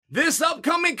This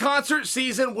upcoming concert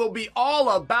season will be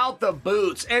all about the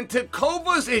boots, and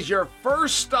Tecovas is your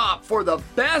first stop for the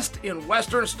best in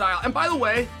Western style. And by the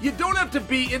way, you don't have to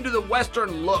be into the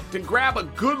Western look to grab a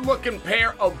good-looking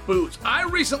pair of boots. I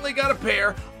recently got a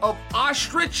pair of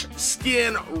ostrich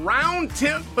skin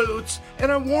round-tip boots, and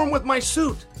I wore them with my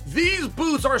suit. These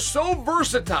boots are so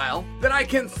versatile that I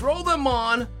can throw them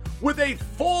on with a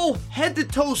full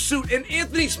head-to-toe suit. And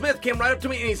Anthony Smith came right up to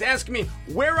me and he's asking me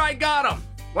where I got them.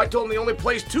 Well, I told him the only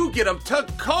place to get them,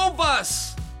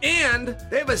 Tecovas. And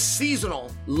they have a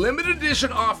seasonal, limited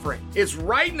edition offering. It's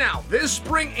right now, this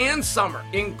spring and summer,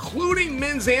 including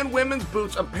men's and women's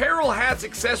boots, apparel, hats,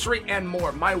 accessory, and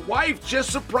more. My wife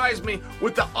just surprised me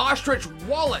with the ostrich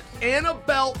wallet and a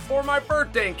belt for my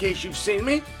birthday, in case you've seen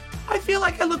me. I feel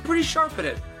like I look pretty sharp in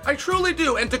it. I truly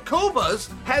do. And Tecovas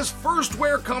has first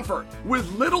wear comfort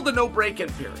with little to no break-in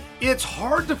period. It's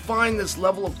hard to find this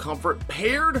level of comfort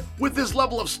paired with this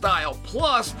level of style.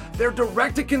 Plus, their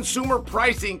direct-to-consumer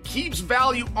pricing keeps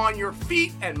value on your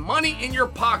feet and money in your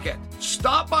pocket.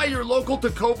 Stop by your local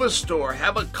Tecovas store,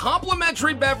 have a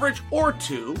complimentary beverage or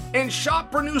two, and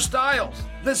shop for new styles.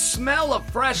 The smell of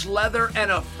fresh leather and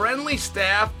a friendly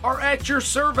staff are at your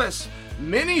service.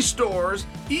 Many stores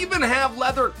even have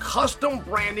leather custom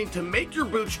branding to make your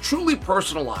boots truly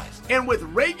personalized. And with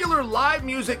regular live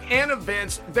music and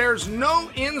events, there's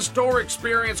no in-store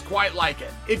experience quite like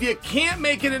it. If you can't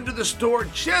make it into the store,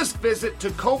 just visit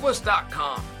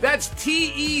tecovas.com. That's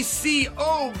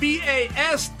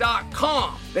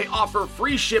Tecovas.com. They offer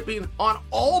free shipping on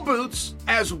all boots,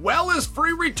 as well as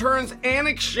free returns and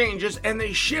exchanges, and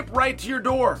they ship right to your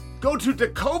door. Go to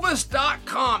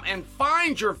Tecovas.com and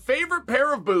find your favorite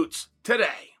pair of boots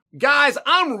today. Guys,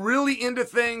 I'm really into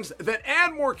things that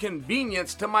add more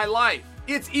convenience to my life.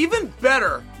 It's even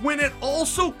better when it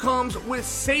also comes with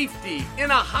safety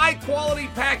in a high-quality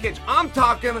package. I'm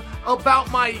talking about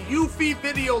my Eufy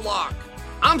Video Lock.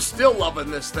 I'm still loving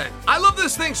this thing. I love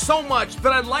this thing so much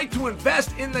that I'd like to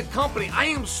invest in the company. I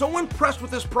am so impressed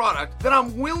with this product that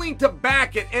I'm willing to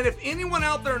back it. And if anyone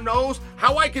out there knows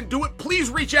how I can do it, please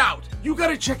reach out. You got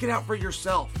to check it out for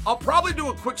yourself. I'll probably do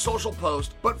a quick social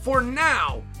post, but for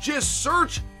now, just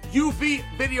search Eufy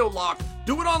Video Lock.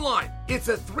 Do it online. It's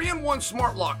a 3-in-1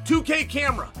 smart lock, 2K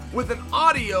camera with an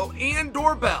audio and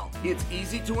doorbell. It's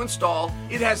easy to install.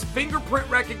 It has fingerprint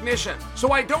recognition,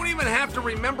 so I don't even have to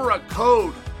remember a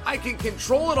code. I can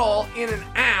control it all in an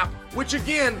app, which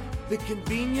again, the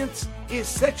convenience is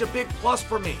such a big plus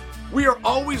for me. We are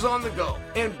always on the go,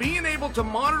 and being able to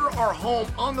monitor our home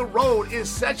on the road is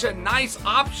such a nice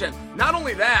option. Not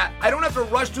only that, I don't have to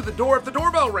rush to the door if the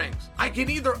doorbell rings. I can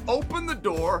either open the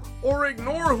door or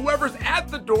ignore whoever's at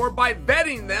the door by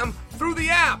vetting them through the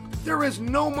app. There is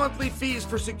no monthly fees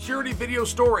for security video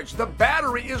storage. The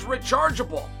battery is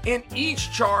rechargeable, and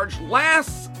each charge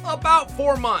lasts about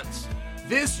 4 months.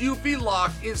 This Eufy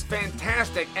lock is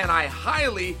fantastic, and I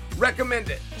highly recommend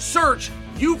it. Search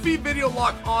Eufy Video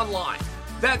Lock online.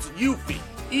 That's Eufy,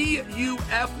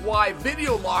 E-U-F-Y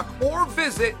Video Lock, or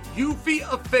visit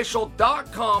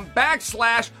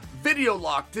eufyofficial.com/video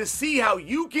lock to see how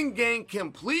you can gain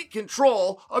complete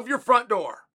control of your front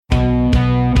door.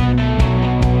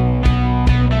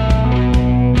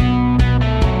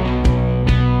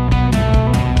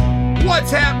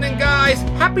 What's happening, guys?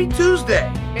 Happy Tuesday,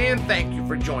 and thank you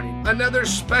for joining another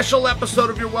special episode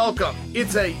of You're Welcome.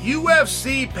 It's a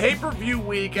UFC pay-per-view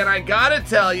week, and I gotta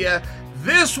tell you,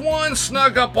 this one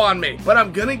snuck up on me. But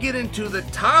I'm gonna get into the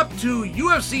top 2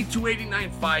 UFC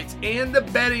 289 fights and the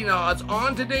betting odds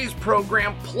on today's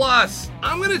program. Plus,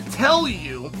 I'm gonna tell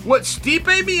you what Stipe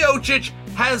Miocic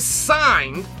has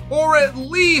signed, or at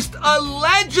least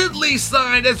allegedly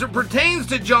signed, as it pertains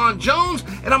to John Jones.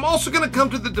 And I'm also going to come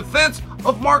to the defense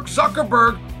of Mark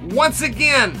Zuckerberg once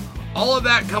again. All of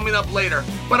that coming up later.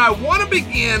 But I want to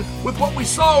begin with what we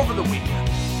saw over the weekend.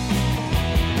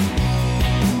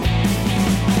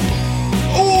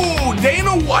 Oh,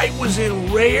 Dana White was in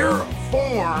rare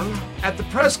form at the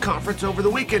press conference over the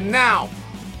weekend. Now,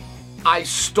 I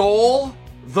stole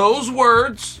those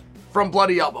words from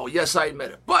Bloody Elbow. Yes, I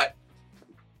admit it. But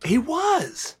he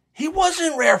was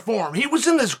in rare form. He was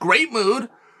in this great mood.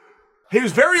 He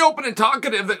was very open and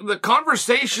talkative. The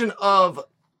conversation of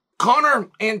Conor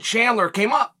and Chandler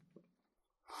came up.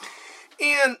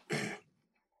 And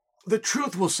the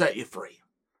truth will set you free.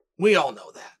 We all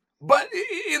know that. But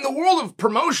in the world of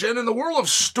promotion, in the world of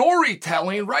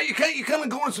storytelling, right, you kind of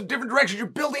go in some different directions. You're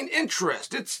building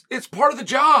interest. It's part of the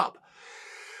job.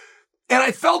 And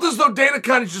I felt as though Dana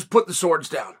kind of just put the swords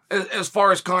down as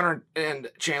far as Conor and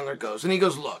Chandler goes. And he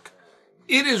goes, look,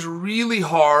 it is really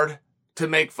hard to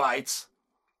make fights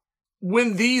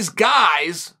when these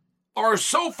guys are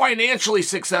so financially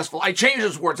successful. I changed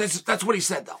his words. That's what he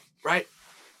said, though, right?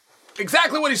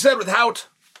 Exactly what he said without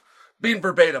being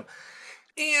verbatim.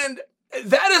 And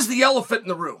that is the elephant in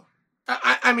the room.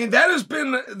 I mean, that has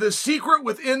been the secret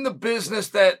within the business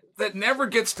that never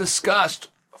gets discussed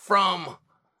from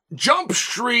Jump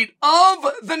Street of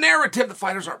the narrative that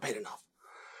fighters aren't paid enough.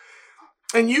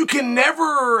 And you can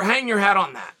never hang your hat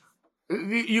on that.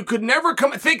 You could never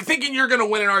come thinking you're going to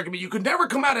win an argument. You could never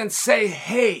come out and say,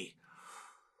 hey,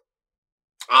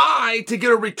 to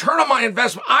get a return on my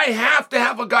investment, I have to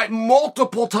have a guy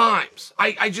multiple times.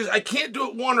 I can't do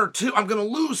it one or two. I'm going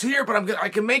to lose here, but I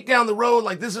can make down the road.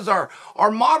 Like, this is our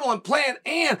model and plan.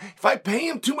 And if I pay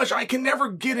him too much, I can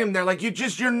never get him there. Like,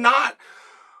 you're not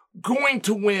going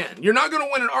to win. You're not going to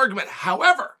win an argument.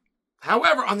 However,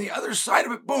 on the other side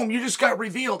of it, boom, you just got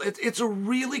revealed. It's a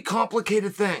really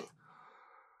complicated thing.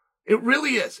 It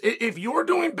really is. If you're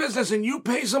doing business and you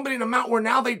pay somebody an amount where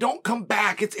now they don't come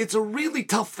back, it's a really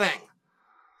tough thing.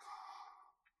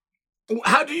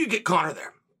 How do you get Conor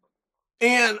there?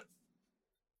 And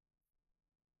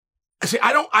see,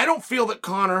 I don't feel that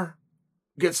Conor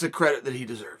gets the credit that he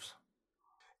deserves.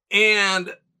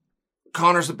 And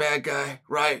Conor's a bad guy,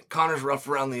 right? Conor's rough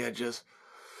around the edges.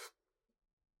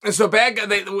 And so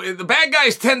the bad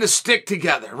guys tend to stick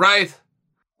together, right?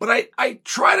 But I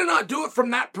try to not do it from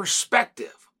that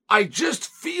perspective. I just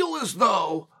feel as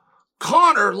though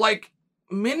Conor, like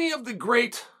many of the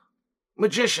great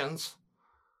magicians,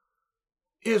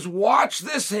 is watch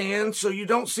this hand so you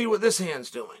don't see what this hand's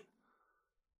doing.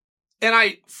 And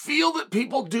I feel that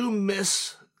people do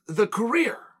miss the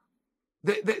career.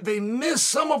 They miss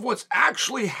some of what's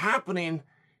actually happening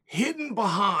hidden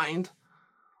behind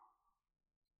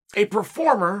a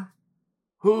performer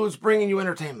who's bringing you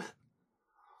entertainment.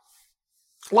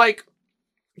 Like,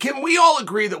 can we all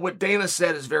agree that what Dana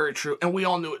said is very true, and we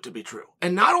all knew it to be true?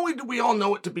 And not only do we all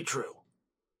know it to be true,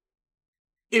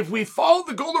 if we followed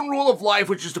the golden rule of life,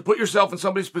 which is to put yourself in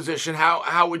somebody's position,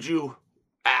 how would you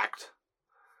act?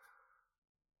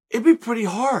 It'd be pretty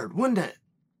hard, wouldn't it?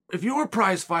 If you were a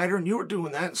prize fighter and you were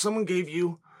doing that and someone gave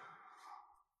you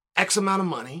X amount of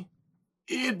money,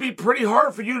 it'd be pretty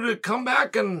hard for you to come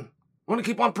back and want to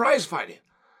keep on prize fighting.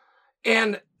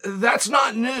 And that's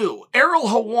not new. Ariel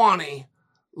Helwani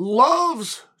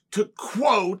loves to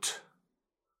quote,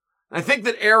 and I think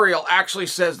that Ariel actually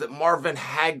says that Marvin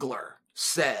Hagler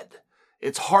said,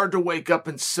 it's hard to wake up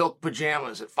in silk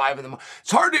pajamas at 5 a.m.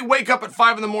 It's hard to wake up at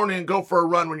 5 a.m. and go for a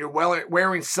run when you're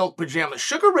wearing silk pajamas.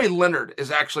 Sugar Ray Leonard is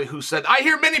actually who said, I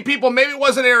hear many people, maybe it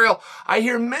wasn't Ariel, I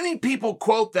hear many people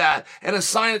quote that and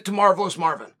assign it to Marvelous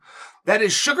Marvin. That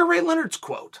is Sugar Ray Leonard's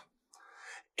quote.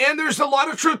 And there's a lot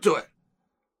of truth to it.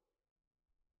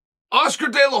 Oscar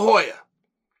De La Hoya,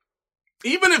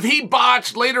 even if he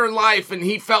botched later in life and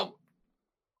he felt,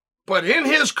 but in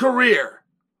his career,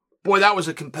 boy, that was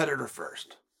a competitor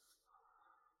first.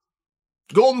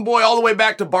 Golden Boy all the way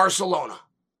back to Barcelona.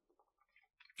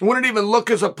 He wouldn't even look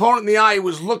his opponent in the eye. He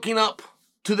was looking up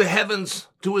to the heavens,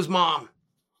 to his mom.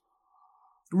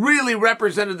 Really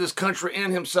represented this country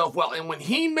and himself well. And when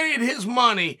he made his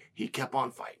money, he kept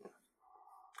on fighting.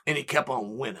 And he kept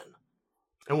on winning.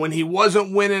 And when he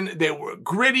wasn't winning, they were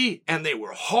gritty and they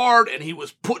were hard and he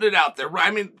was putting it out there.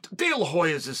 I mean, De La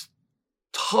Hoya is as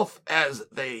tough as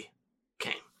they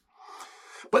came.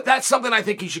 But that's something I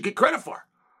think he should get credit for.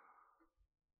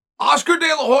 Oscar De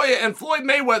La Hoya and Floyd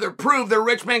Mayweather proved that a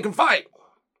rich man can fight.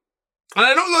 And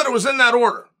I don't know that it was in that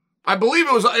order. I believe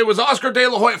it was Oscar De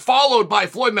La Hoya followed by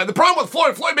Floyd Mayweather. The problem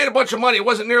with Floyd made a bunch of money. It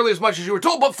wasn't nearly as much as you were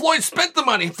told, but Floyd spent the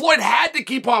money. Floyd had to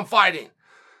keep on fighting.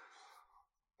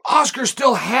 Oscar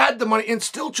still had the money and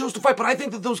still chose to fight, but I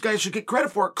think that those guys should get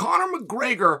credit for it. Conor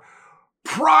McGregor,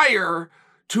 prior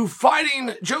to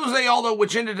fighting Jose Aldo,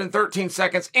 which ended in 13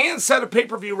 seconds, and set a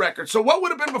pay-per-view record. So what would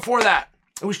have been before that?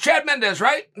 It was Chad Mendez,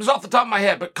 right? It was off the top of my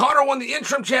head, but Conor won the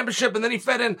interim championship, and then he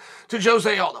fed in to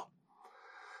Jose Aldo.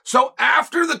 So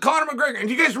after the Conor McGregor, and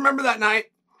do you guys remember that night?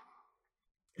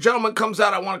 Gentleman comes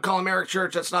out, I want to call him Eric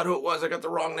Church, that's not who it was, I got the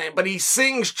wrong name, but he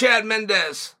sings Chad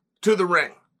Mendez to the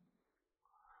ring.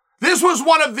 This was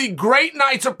one of the great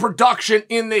nights of production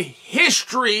in the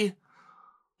history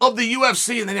of the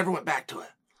UFC, and they never went back to it.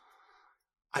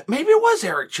 Maybe it was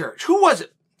Eric Church. Who was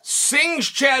it? Sings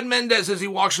Chad Mendez as he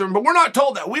walks through, but we're not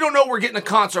told that. We don't know we're getting a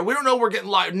concert. We don't know we're getting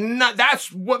live.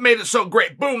 That's what made it so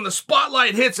great. Boom, the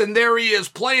spotlight hits, and there he is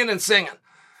playing and singing.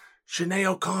 Sinead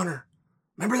O'Connor.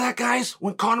 Remember that, guys?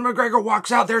 When Conor McGregor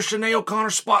walks out, there's Sinead O'Connor,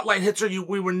 spotlight hits her.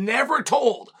 We were never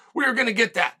told we were going to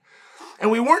get that. And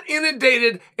we weren't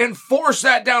inundated and forced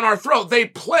that down our throat. They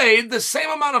played the same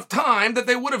amount of time that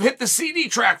they would have hit the CD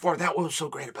track for. That was so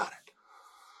great about it.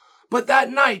 But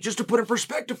that night, just to put in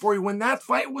perspective for you, when that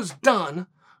fight was done,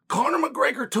 Conor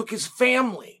McGregor took his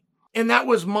family. And that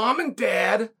was mom and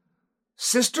dad,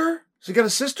 sister. Has he got a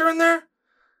sister in there?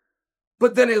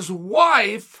 But then his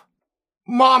wife,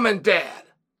 mom and dad.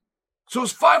 So it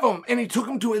was 5 of them. And he took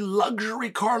them to a luxury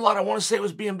car lot. I want to say it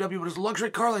was BMW, but it was a luxury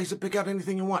car lot. He said, pick out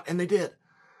anything you want. And they did.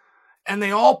 And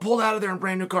they all pulled out of there in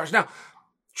brand new cars. Now,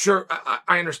 sure,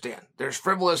 I understand. There's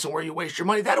frivolous and where you waste your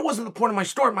money. That wasn't the point of my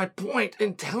story. My point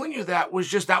in telling you that was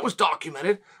just that was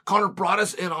documented. Conor brought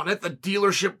us in on it. The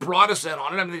dealership brought us in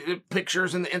on it. I mean, the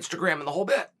pictures and the Instagram and the whole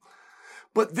bit.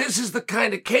 But this is the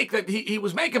kind of cake that he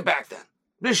was making back then.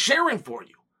 Just sharing for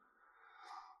you.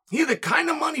 He had the kind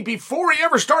of money before he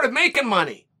ever started making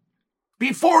money.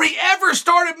 Before he ever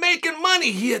started making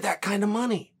money, he had that kind of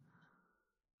money.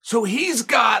 So he's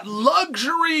got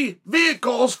luxury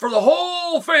vehicles for the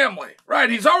whole family, right?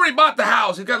 He's already bought the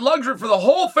house. He's got luxury for the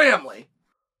whole family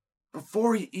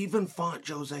before he even fought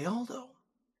Jose Aldo,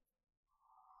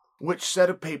 which set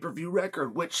a pay-per-view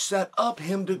record, which set up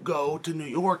him to go to New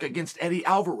York against Eddie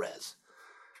Alvarez.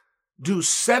 Do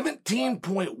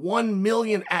 $17.1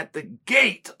 million at the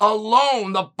gate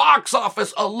alone, the box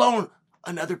office alone,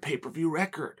 another pay-per-view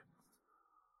record.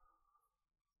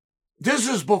 This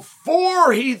is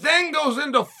before he then goes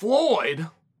into Floyd.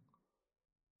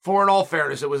 For in all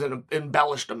fairness, it was an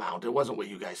embellished amount. It wasn't what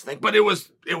you guys think, but it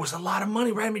was a lot of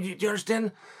money, right? I mean, do you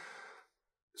understand?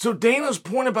 So Dana's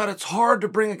point about it's hard to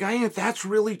bring a guy in, that's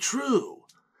really true.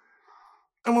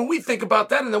 And when we think about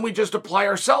that and then we just apply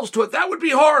ourselves to it, that would be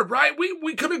hard, right?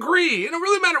 We could agree. It don't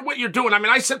really matter what you're doing. I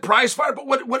mean, I said prize fighter, but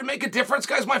would it make a difference?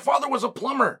 Guys, my father was a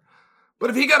plumber. But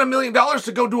if he got $1 million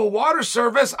to go do a water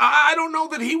service, I don't know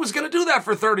that he was going to do that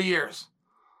for 30 years.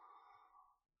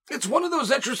 It's one of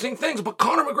those interesting things, but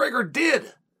Conor McGregor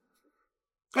did.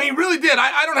 And he really did.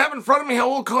 I don't have in front of me how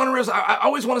old Conor is. I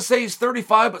always want to say he's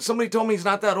 35, but somebody told me he's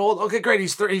not that old. Okay, great.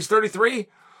 He's 33.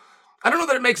 I don't know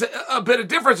that it makes a bit of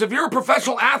difference. If you're a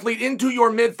professional athlete into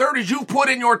your mid-30s, you've put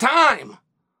in your time.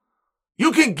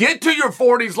 You can get to your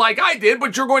 40s like I did,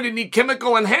 but you're going to need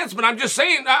chemical enhancement.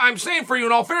 I'm saying for you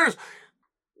in all fairness,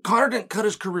 Conor didn't cut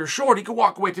his career short. He could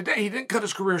walk away today. He didn't cut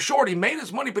his career short. He made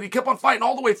his money, but he kept on fighting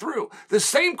all the way through. The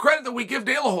same credit that we give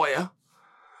De La Hoya,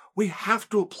 we have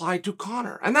to apply to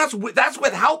Conor. And that's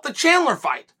without the Chandler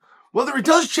fight. Whether he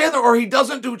does Chandler or he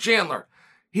doesn't do Chandler,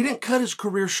 he didn't cut his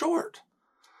career short.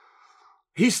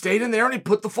 He stayed in there and he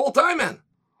put the full time in.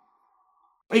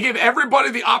 He gave everybody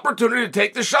the opportunity to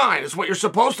take the shine. It's what you're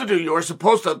supposed to do. You're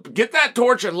supposed to get that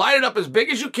torch and light it up as big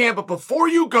as you can, but before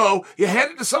you go, you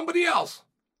hand it to somebody else.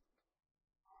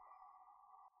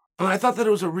 And I thought that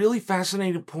it was a really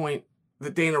fascinating point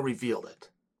that Dana revealed it.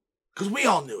 Because we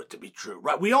all knew it to be true,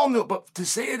 right? We all knew it, but to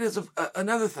say it is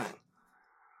another thing.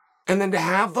 And then to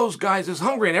have those guys as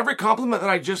hungry. And every compliment that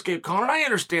I just gave Conor, and I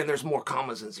understand there's more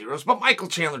commas than zeros, but Michael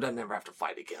Chandler doesn't ever have to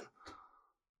fight again.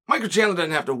 Michael Chandler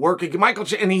doesn't have to work again.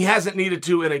 And he hasn't needed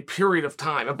to in a period of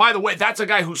time. And by the way, that's a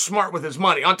guy who's smart with his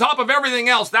money. On top of everything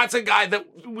else, that's a guy that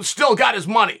still got his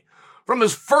money. From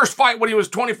his first fight when he was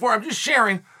 24, I'm just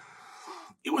sharing.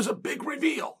 It was a big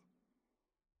reveal.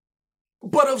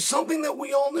 But of something that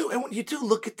we all knew. And when you do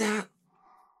look at that,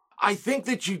 I think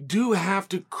that you do have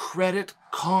to credit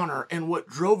Conor and what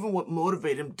drove him, what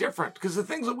motivated him different. Because the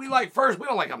things that we like first, we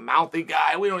don't like a mouthy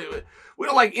guy. We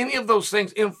don't like any of those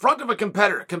things in front of a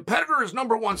competitor. Competitor is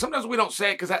number one. Sometimes we don't say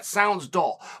it because that sounds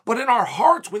dull. But in our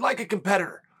hearts, we like a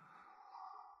competitor.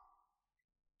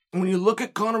 And when you look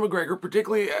at Conor McGregor,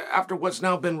 particularly after what's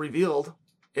now been revealed,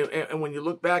 and when you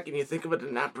look back and you think of it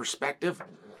in that perspective,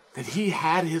 that he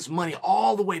had his money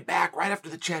all the way back right after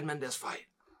the Chad Mendes fight.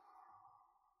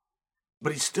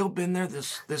 But he's still been there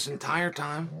this entire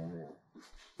time.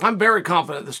 I'm very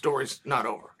confident the story's not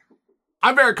over.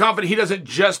 I'm very confident he doesn't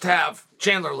just have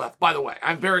Chandler left, by the way.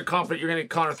 I'm very confident you're going to get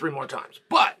Conor 3 more times.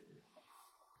 But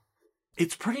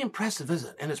it's pretty impressive, isn't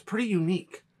it? And it's pretty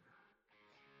unique.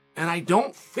 And I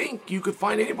don't think you could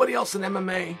find anybody else in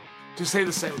MMA to say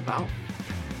the same about.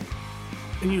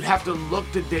 And you'd have to look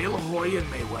to De La Hoya and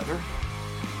Mayweather.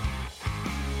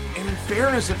 And in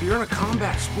fairness, if you're in a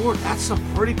combat sport, that's some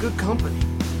pretty good company.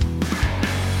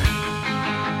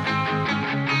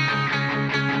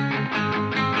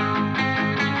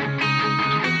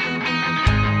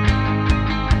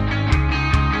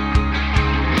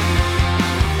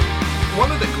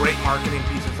 One of the great marketing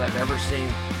pieces I've ever seen,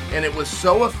 and it was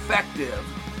so effective,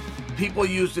 people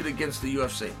used it against the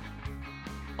UFC.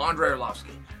 Andrei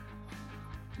Arlovsky.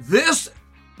 This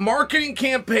marketing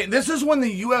campaign, this is when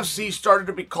the UFC started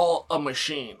to be called a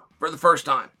machine for the first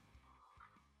time.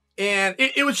 And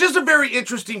it was just a very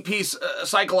interesting piece,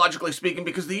 psychologically speaking,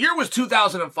 because the year was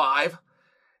 2005.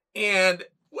 And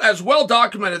as well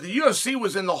documented, the UFC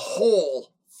was in the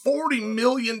hole $40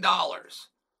 million.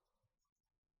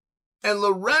 And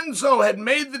Lorenzo had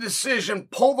made the decision,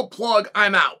 pull the plug,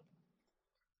 I'm out.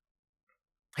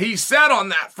 He sat on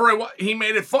that for a while. He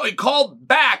made it full. He called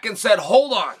back and said,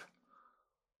 hold on.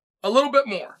 A little bit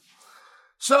more.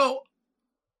 So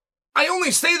I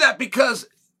only say that because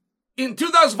in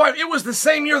 2005, it was the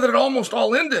same year that it almost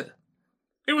all ended.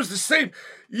 It was the same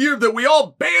year that we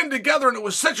all band together, and it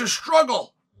was such a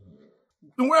struggle.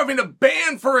 And we're having a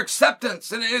band for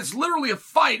acceptance, and it's literally a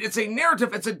fight. It's a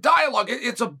narrative. It's a dialogue.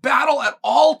 It's a battle at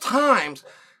all times.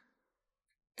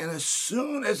 And as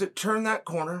soon as it turned that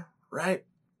corner, right?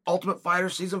 Ultimate Fighter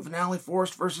season finale,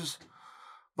 Forrest versus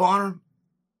Bonner,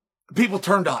 people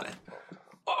turned on it.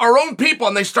 Our own people,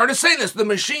 and they started saying this, the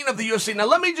machine of the UFC. Now,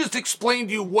 let me just explain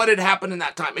to you what had happened in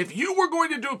that time. If you were going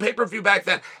to do a pay-per-view back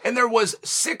then, and there was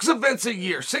 6 events a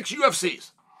year, 6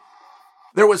 UFCs,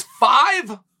 there was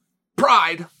 5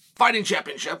 Pride Fighting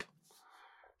Championship.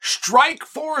 Strike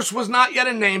Force was not yet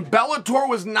a name. Bellator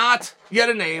was not yet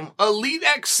a name. Elite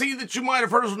XC that you might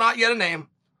have heard was not yet a name.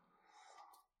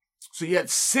 So you had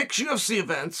 6 UFC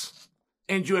events,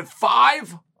 and you had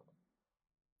 5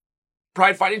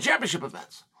 Pride Fighting Championship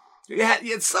events. You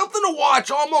had something to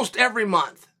watch almost every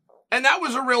month. And that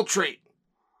was a real treat.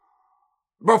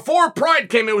 Before Pride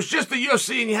came, it was just the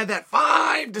UFC, and you had that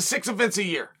 5 to 6 events a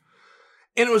year.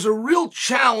 And it was a real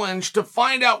challenge to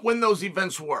find out when those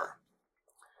events were.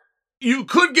 You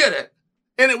could get it,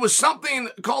 and it was something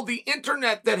called the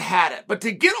internet that had it. But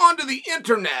to get onto the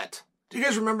internet, do you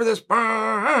guys remember this?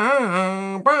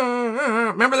 Remember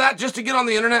that? Just to get on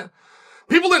the internet?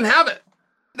 People didn't have it.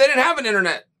 They didn't have an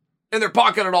internet in their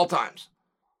pocket at all times.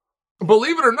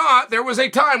 Believe it or not, there was a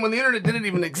time when the internet didn't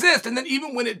even exist, and then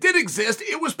even when it did exist,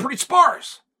 it was pretty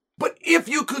sparse. But if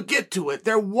you could get to it,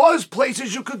 there was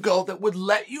places you could go that would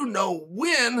let you know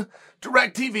when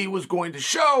DirecTV was going to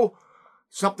show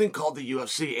something called the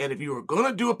UFC. And if you were going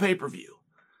to do a pay-per-view,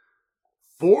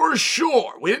 for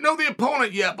sure, we didn't know the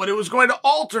opponent yet, but it was going to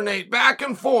alternate back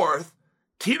and forth.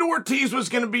 Tito Ortiz was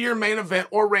going to be your main event,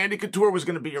 or Randy Couture was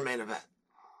going to be your main event.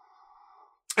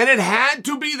 And it had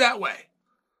to be that way,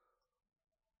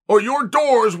 or your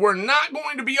doors were not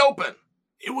going to be open.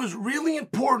 It was really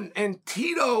important, and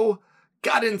Tito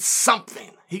got in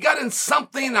something. He got in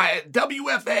something at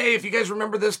WFA, if you guys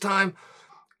remember this time,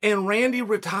 and Randy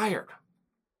retired.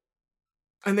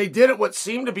 And they did it what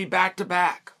seemed to be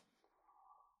back-to-back.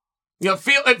 You know,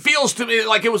 it feels to me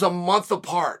like it was a month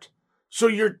apart. So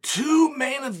your 2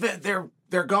 main events,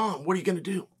 they're gone. What are you going to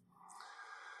do?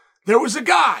 There was a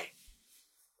guy,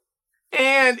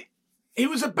 and he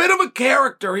was a bit of a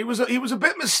character. He was a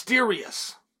bit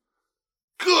mysterious.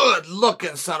 Good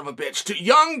looking son of a bitch.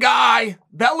 Young guy,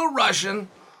 Belarusian,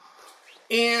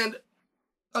 and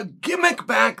a gimmick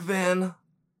back then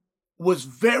was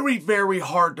very, very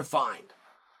hard to find.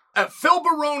 Phil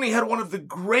Baroni had one of the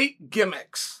great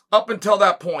gimmicks up until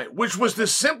that point, which was to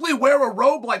simply wear a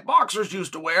robe like boxers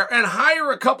used to wear and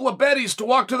hire a couple of Bettys to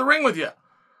walk to the ring with you.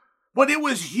 But it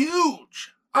was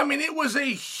huge. I mean, it was a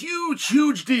huge,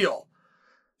 huge deal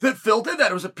that Phil did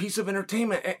that. It was a piece of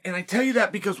entertainment. And I tell you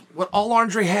that because what all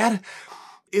Andre had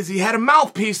is he had a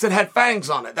mouthpiece that had fangs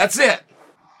on it. That's it.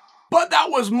 But that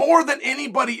was more than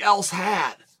anybody else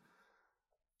had.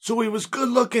 So he was good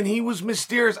looking. He was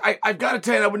mysterious. I've got to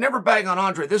tell you, I would never bag on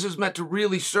Andre. This is meant to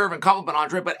really serve and compliment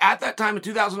Andre. But at that time in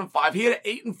 2005, he had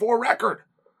an 8-4 record.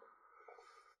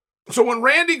 So when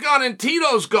Randy gone and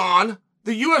Tito's gone,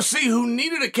 the UFC, who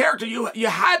needed a character, you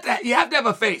have to have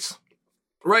a face.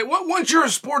 Right? Once you're a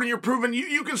sport and you're proven,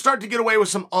 you can start to get away with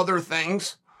some other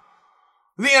things.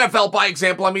 The NFL, by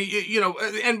example, I mean,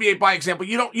 the NBA, by example,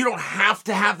 you don't have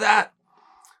to have that.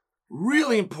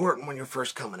 Really important when you're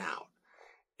first coming out.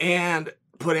 And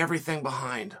put everything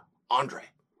behind Andre.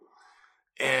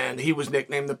 And he was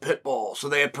nicknamed the Pitbull. So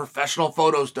they had professional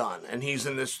photos done. And he's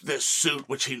in this suit,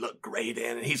 which he looked great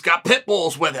in. And he's got pit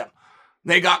bulls with him.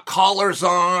 They got collars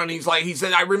on. He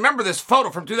said, I remember this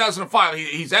photo from 2005.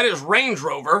 He's at his Range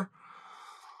Rover.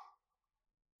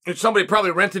 Which somebody probably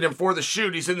rented him for the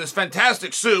shoot. He's in this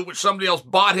fantastic suit, which somebody else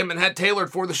bought him and had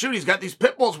tailored for the shoot. He's got these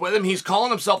pit bulls with him. He's calling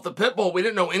himself the Pitbull. We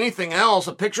didn't know anything else.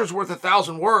 A picture's worth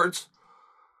 1,000 words.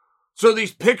 So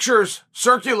these pictures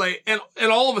circulate, and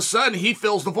all of a sudden, he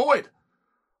fills the void.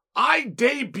 I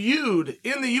debuted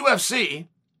in the UFC.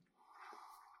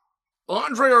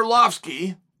 Andre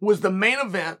Arlovsky was the main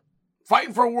event,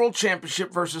 fighting for a world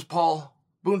championship versus Paul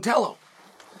Buntello.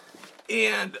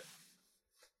 And the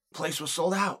place was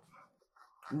sold out.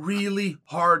 Really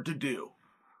hard to do.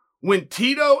 When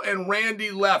Tito and Randy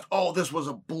left, this was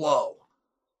a blow.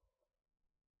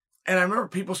 And I remember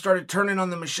people started turning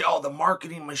on the machine, oh, the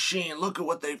marketing machine. Look at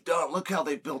what they've done. Look how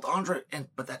they built Andre.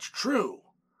 But that's true.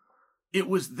 It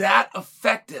was that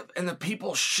effective. And the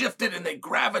people shifted and they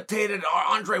gravitated.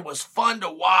 Andre was fun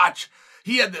to watch.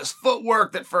 He had this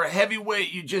footwork that for a heavyweight,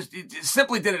 it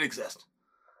simply didn't exist.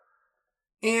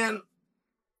 And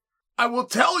I will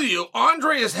tell you,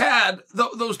 Andre has had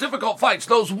those difficult fights,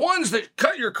 those ones that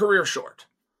cut your career short.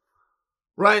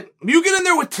 Right? You get in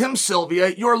there with Tim Sylvia,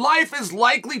 your life is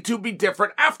likely to be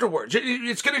different afterwards.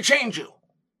 It's going to change you.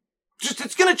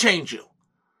 It's going to change you.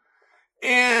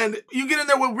 And you get in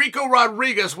there with Rico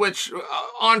Rodriguez, which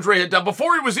Andre had done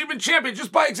before he was even champion,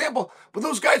 just by example. But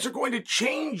those guys are going to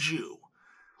change you.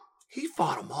 He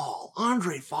fought them all.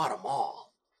 Andre fought them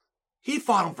all. He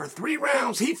fought them for 3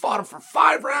 rounds. He fought them for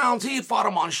 5 rounds. He fought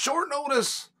them on short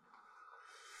notice.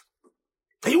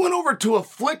 He went over to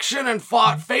Affliction and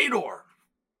fought Fedor,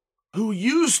 who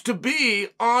used to be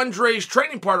Andre's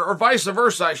training partner, or vice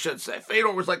versa, I should say.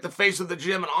 Fedor was like the face of the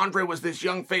gym, and Andre was this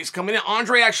young face coming in.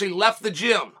 Andre actually left the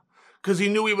gym because he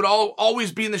knew he would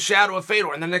always be in the shadow of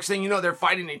Fedor, and the next thing you know, they're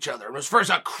fighting each other. It was first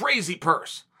a crazy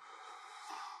purse.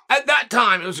 At that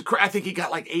time, I think he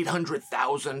got like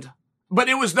 800,000, but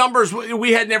it was numbers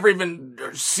we had never even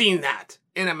seen that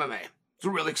in MMA. It's a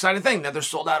really exciting thing. Now they're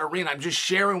sold out arena. I'm just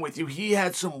sharing with you. He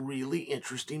had some really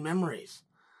interesting memories.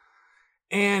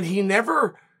 And he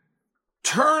never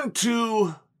turned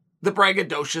to the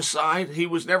braggadocious side. He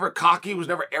was never cocky. He was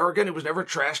never arrogant. He was never a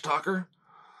trash talker.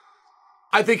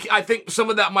 I think some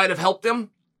of that might have helped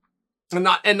him, and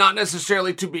not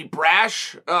necessarily to be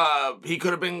brash. He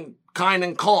could have been kind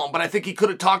and calm, but I think he could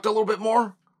have talked a little bit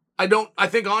more. I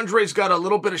think Andre's got a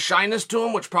little bit of shyness to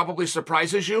him, which probably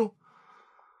surprises you.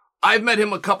 I've met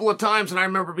him a couple of times, and I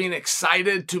remember being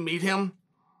excited to meet him.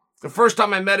 The first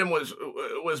time I met him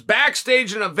was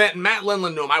backstage at an event, and Matt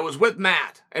Lindland knew him. I was with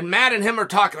Matt, and Matt and him are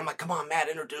talking. I'm like, come on, Matt,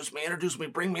 introduce me,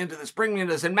 bring me into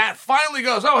this. And Matt finally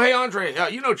goes, oh, hey, Andre,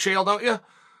 you know Chael, don't you? I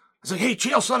was like, hey,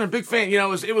 Chael, son, I'm a big fan. You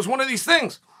know, it was one of these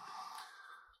things.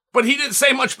 But he didn't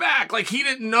say much back. Like, he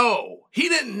didn't know. He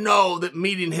didn't know that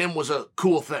meeting him was a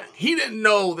cool thing. He didn't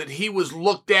know that he was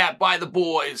looked at by the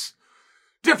boys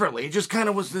differently. He just kind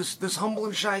of was this humble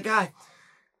and shy guy.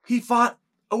 He fought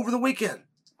over the weekend.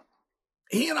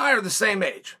 He and I are the same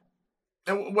age.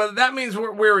 And whether that means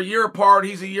we're a year apart,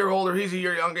 he's a year older, he's a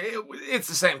year younger, it's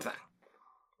the same thing.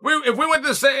 If we went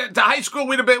to high school,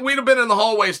 we'd have been in the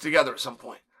hallways together at some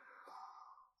point.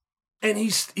 And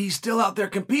he's still out there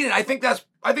competing. I think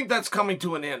that's coming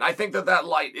to an end. I think that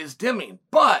light is dimming.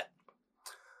 But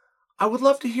I would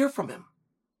love to hear from him.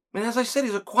 And as I said,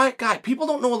 he's a quiet guy. People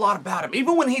don't know a lot about him.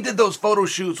 Even when he did those photo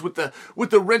shoots with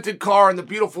the rented car and the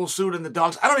beautiful suit and the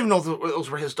dogs, I don't even know if those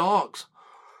were his dogs.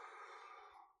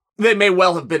 They may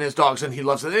well have been his dogs, and he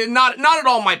loves it. Not at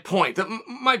all my point.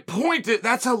 My point is,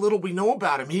 that's how little we know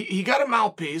about him. He got a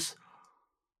mouthpiece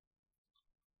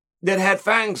that had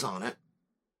fangs on it,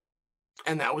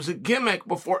 and that was a gimmick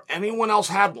before anyone else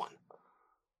had one.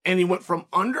 And he went from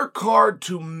undercard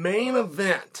to main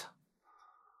event,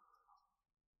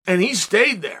 and he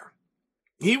stayed there.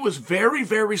 He was very,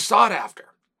 very sought after.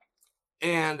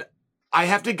 And I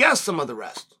have to guess some of the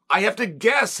rest. I have to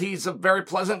guess he's a very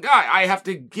pleasant guy. I have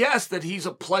to guess that he's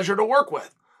a pleasure to work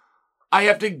with. I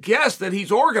have to guess that he's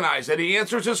organized, that he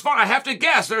answers his phone. I have to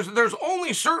guess there's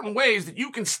only certain ways that you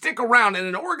can stick around in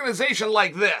an organization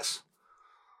like this.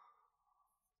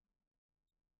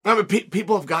 I mean,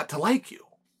 people have got to like you.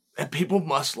 And people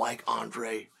must like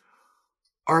Andre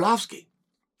Arlovski.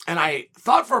 And I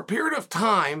thought for a period of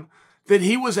time that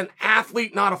he was an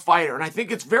athlete, not a fighter. And I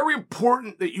think it's very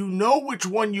important that you know which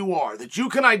one you are, that you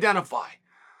can identify.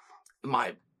 Am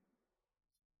I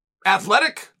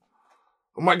athletic?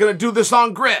 Am I going to do this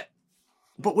on grit?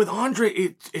 But with Andre,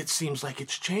 it seems like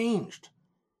it's changed.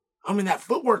 I mean, that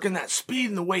footwork and that speed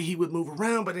and the way he would move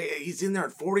around, but he's in there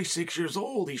at 46 years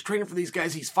old. He's training for these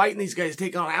guys. He's fighting these guys,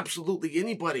 taking on absolutely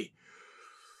anybody.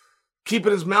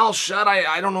 Keeping his mouth shut,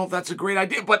 I don't know if that's a great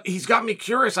idea, but he's got me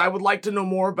curious. I would like to know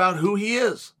more about who he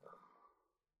is.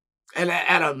 And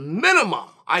at a minimum,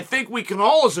 I think we can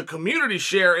all as a community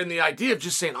share in the idea of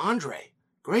just saying, Andre,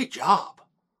 great job.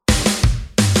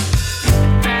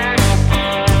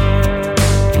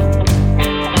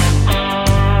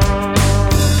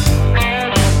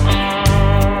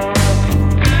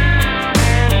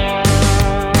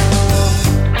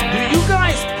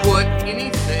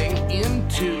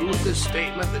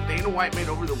 Statement that Dana White made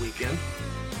over the weekend.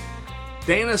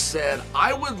 Dana said,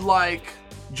 I would like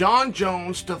John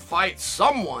Jones to fight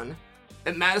someone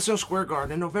at Madison Square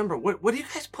Garden in November. What do you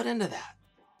guys put into that?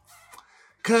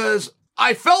 Because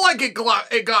I felt like it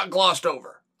got glossed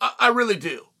over. I really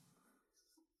do.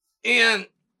 And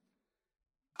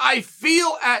I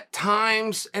feel at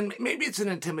times, and maybe it's an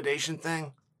intimidation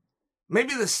thing,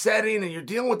 maybe the setting and you're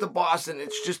dealing with the boss and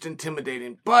it's just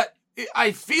intimidating, but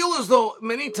I feel as though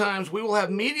many times we will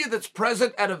have media that's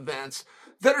present at events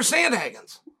that are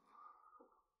sandhaggins,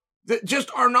 that just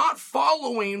are not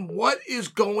following what is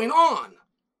going on.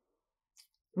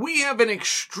 We have an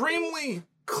extremely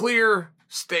clear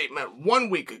statement 1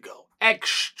 week ago.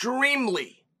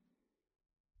 Extremely.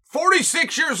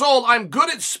 46 years old, I'm good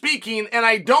at speaking, and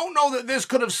I don't know that this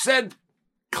could have said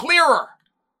clearer.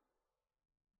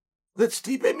 That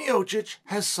Stipe Miocic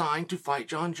has signed to fight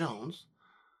Jon Jones,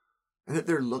 and that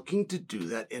they're looking to do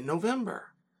that in November.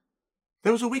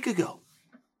 That was a week ago.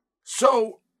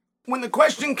 So, when the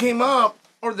question came up,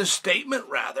 or the statement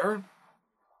rather,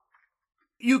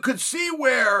 you could see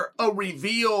where a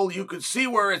reveal, you could see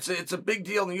where it's a big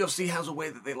deal, and the UFC has a way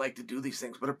that they like to do these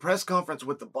things. But a press conference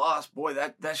with the boss, boy,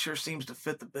 that sure seems to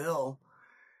fit the bill.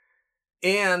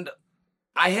 And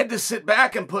I had to sit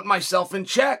back and put myself in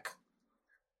check.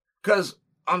 Because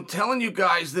I'm telling you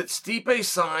guys that Stipe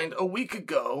signed a week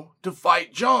ago to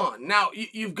fight Jon. Now,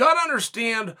 you've got to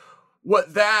understand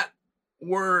what that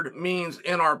word means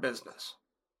in our business.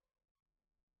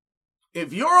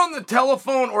 If you're on the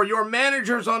telephone or your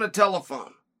manager's on a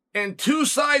telephone and two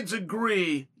sides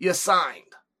agree, you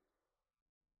signed.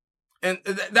 And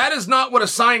that is not what a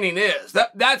signing is.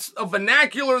 That's a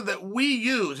vernacular that we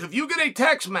use. If you get a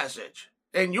text message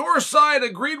and your side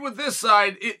agreed with this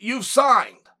side, you've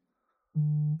signed.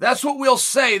 That's what we'll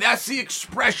say. That's the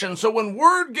expression. So when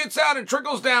word gets out and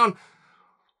trickles down,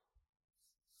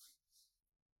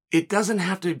 it doesn't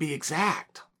have to be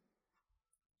exact.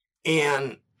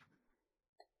 And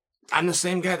I'm the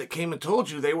same guy that came and told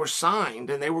you they were signed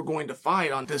and they were going to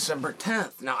fight on December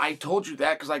 10th. Now, I told you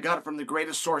that because I got it from the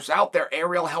greatest source out there,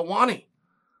 Ariel Helwani.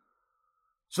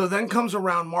 So then comes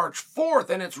around March 4th,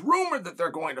 and it's rumored that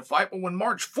they're going to fight. But when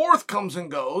March 4th comes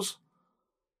and goes,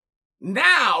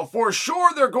 now, for sure,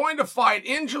 they're going to fight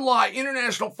in July,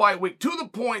 International Fight Week, to the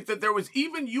point that there was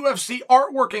even UFC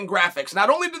artwork and graphics. Not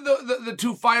only did the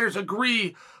two fighters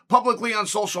agree publicly on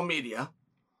social media,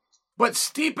 but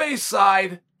Stipe's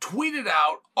side tweeted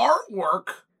out artwork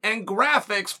and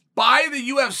graphics by the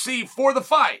UFC for the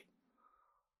fight.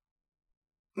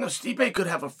 You know, Stipe could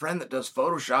have a friend that does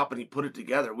Photoshop and he put it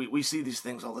together. We see these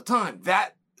things all the time.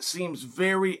 That seems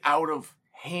very out of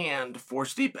hand for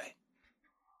Stipe.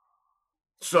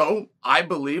 So, I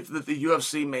believe that the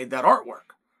UFC made that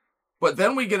artwork. But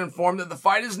then we get informed that the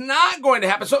fight is not going to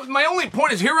happen. So, my only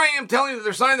point is, here I am telling you that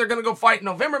they're signing, they're going to go fight in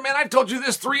November. Man, I've told you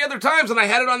this 3 other times, and I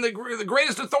had it on the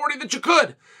greatest authority that you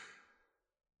could.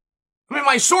 I mean,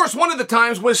 my source one of the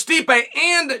times was Stipe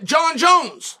and Jon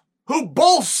Jones, who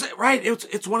both said, right,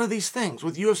 it's one of these things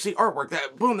with UFC artwork.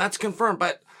 That boom, that's confirmed,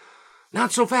 but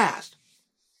not so fast.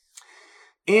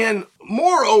 And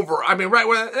moreover, I mean, right,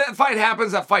 when that fight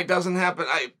happens, that fight doesn't happen.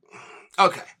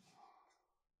 Okay.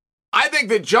 I think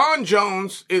that Jon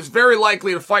Jones is very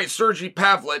likely to fight Sergey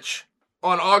Pavlich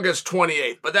on August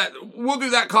 28th, but we'll do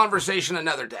that conversation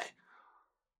another day.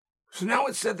 So now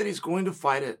it's said that he's going to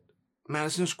fight at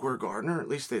Madison Square Garden, or at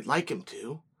least they'd like him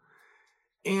to.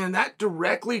 And that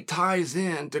directly ties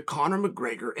in to Conor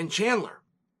McGregor and Chandler.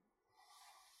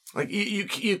 Like, you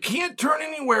can't turn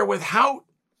anywhere without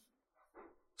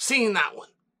seeing that one.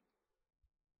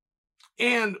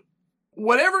 And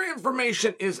whatever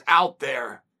information is out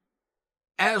there,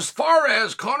 as far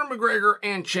as Conor McGregor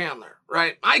and Chandler,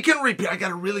 right? I can repeat, I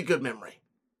got a really good memory.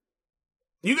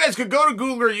 You guys could go to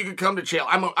Google or you could come to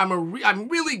Chandler. I'm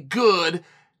really good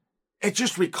at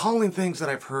just recalling things that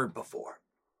I've heard before.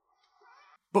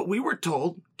 But we were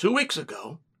told 2 weeks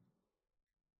ago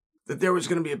that there was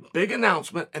going to be a big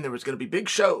announcement and there was going to be big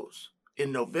shows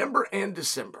in November and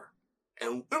December.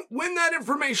 And when that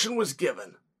information was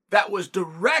given, that was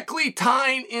directly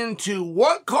tying into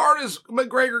what card is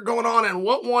McGregor going on and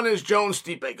what one is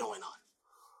Jones-Stipe going on.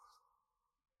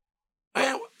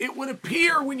 And it would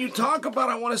appear when you talk about,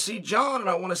 I want to see Jon and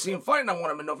I want to see him fight and I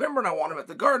want him in November and I want him at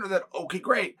the Garden, that, okay,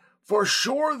 great. For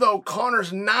sure, though,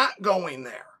 Conor's not going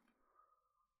there.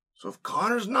 So if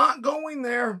Conor's not going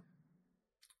there,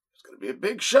 it's going to be a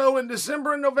big show in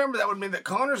December and November. That would mean that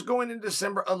Conor's going in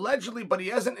December, allegedly, but he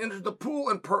hasn't entered the pool.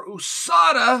 And per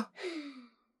USADA,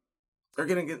 they're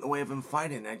going to get in the way of him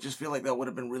fighting. I just feel like that would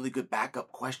have been really good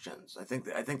backup questions. I think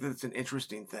that it's an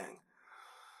interesting thing.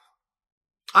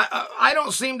 I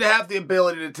don't seem to have the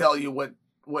ability to tell you what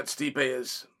Stipe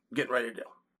is getting ready to do.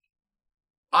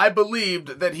 I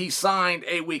believed that he signed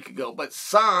a week ago, but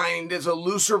signed is a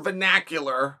looser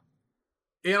vernacular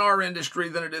in our industry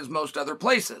than it is most other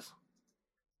places.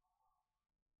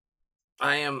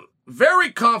 I am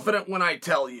very confident when I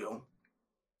tell you,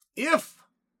 if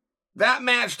that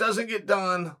match doesn't get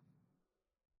done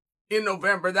in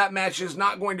November, that match is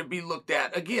not going to be looked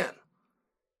at again.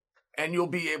 And you'll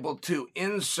be able to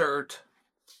insert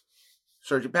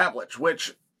Sergey Pavlich,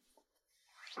 which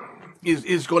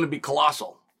is going to be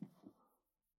colossal.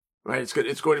 Right?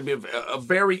 It's going to be a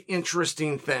very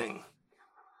interesting thing.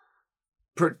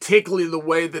 Particularly the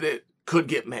way that it could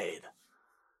get made.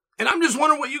 And I'm just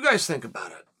wondering what you guys think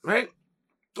about it, right?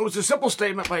 It was a simple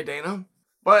statement by Dana,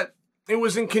 but it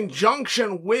was in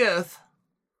conjunction with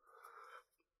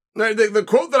the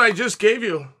quote that I just gave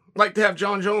you, like to have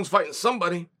Jon Jones fighting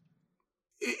somebody.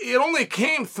 It only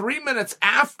came 3 minutes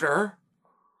after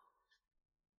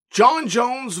Jon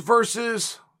Jones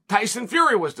versus Tyson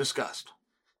Fury was discussed.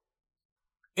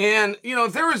 And,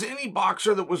 if there was any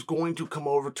boxer that was going to come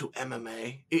over to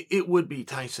MMA, it would be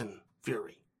Tyson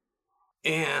Fury.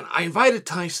 And I invited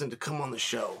Tyson to come on the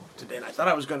show today, and I thought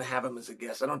I was going to have him as a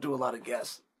guest. I don't do a lot of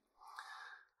guests.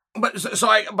 But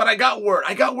I got word.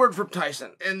 I got word from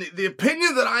Tyson. And the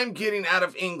opinion that I'm getting out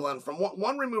of England from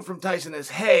one remove from Tyson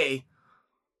is, hey,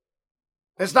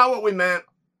 that's not what we meant.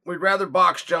 We'd rather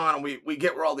box John, and we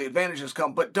get where all the advantages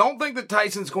come. But don't think that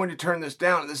Tyson's going to turn this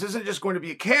down. This isn't just going to be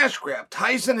a cash grab.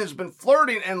 Tyson has been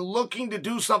flirting and looking to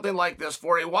do something like this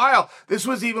for a while. This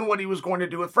was even what he was going to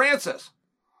do with Francis.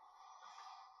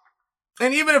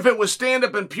 And even if it was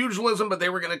stand-up and pugilism, but they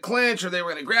were going to clinch or they were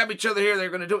going to grab each other here, they were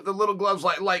going to do it with the little gloves.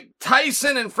 Like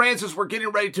Tyson and Francis were getting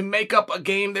ready to make up a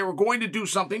game. They were going to do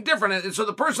something different. And so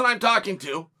the person I'm talking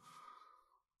to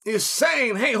is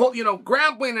saying, hey,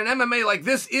 grappling and MMA like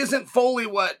this isn't fully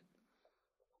what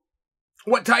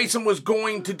Tyson was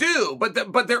going to do. But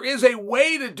there is a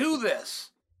way to do this.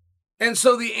 And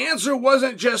so the answer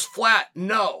wasn't just flat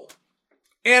no.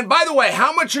 And by the way,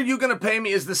 how much are you going to pay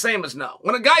me is the same as no.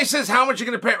 When a guy says how much you're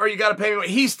going to pay or you got to pay me,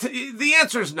 the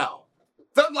answer is no.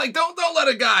 Don't let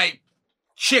a guy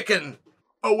chicken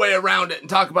a way around it and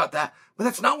talk about that. But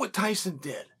that's not what Tyson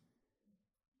did.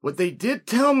 What they did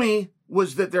tell me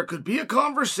was that there could be a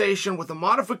conversation with a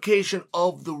modification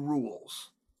of the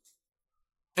rules.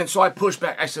 And so I pushed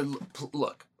back. I said,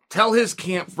 look, tell his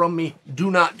camp from me, do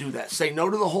not do that. Say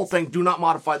no to the whole thing. Do not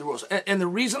modify the rules. And the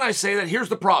reason I say that, here's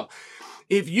the problem.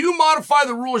 If you modify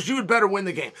the rules, you would better win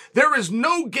the game. There is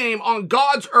no game on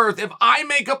God's earth. If I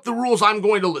make up the rules, I'm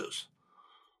going to lose.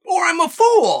 Or I'm a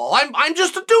fool. I'm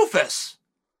just a doofus.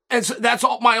 And so that's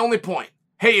my only point.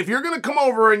 Hey, if you're going to come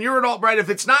over and you're an alt-right, if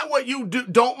it's not what you do,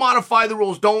 don't modify the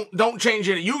rules. Don't change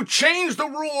it. You change the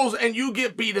rules and you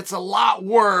get beat. It's a lot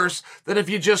worse than if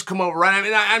you just come over, right? I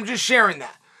mean, I'm just sharing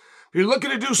that. If you're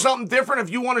looking to do something different, if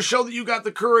you want to show that you got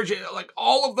the courage, like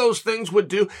all of those things would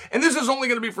do. And this is only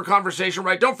going to be for conversation,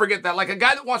 right? Don't forget that. Like a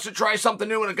guy that wants to try something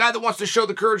new and a guy that wants to show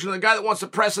the courage and a guy that wants to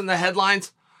press in the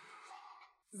headlines,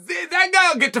 that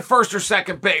guy will get to first or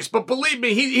second base. But believe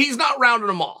me, he's not rounding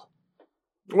them all.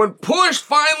 When push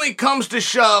finally comes to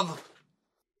shove,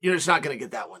 you're just not going to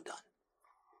get that one done.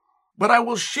 But I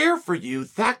will share for you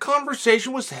that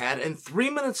conversation was had, and 3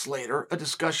 minutes later, a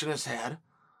discussion is had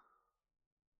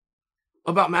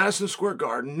about Madison Square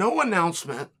Garden. No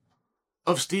announcement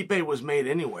of Stipe was made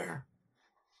anywhere.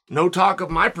 No talk of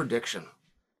my prediction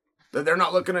that they're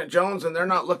not looking at Jones and they're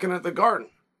not looking at the Garden.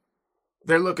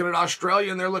 They're looking at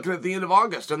Australia and they're looking at the end of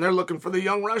August and they're looking for the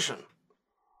young Russian.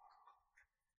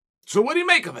 So what do you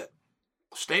make of it?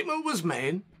 A statement was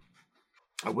made.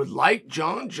 I would like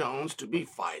Jon Jones to be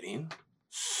fighting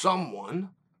someone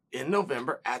in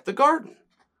November at the Garden.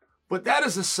 But that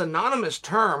is a synonymous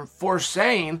term for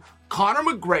saying Conor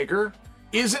McGregor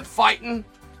isn't fighting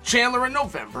Chandler in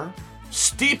November.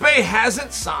 Stipe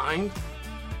hasn't signed.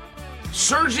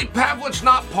 Sergey Pavlich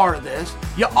not part of this.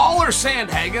 You all are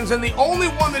Sandhagens, and the only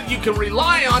one that you can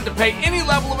rely on to pay any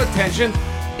level of attention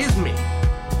is me.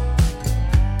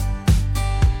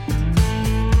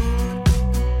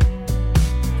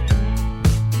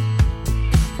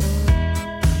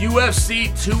 UFC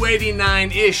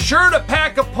 289 is sure to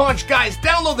pack a punch. Guys,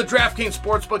 download the DraftKings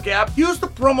Sportsbook app. Use the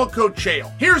promo code CHAEL.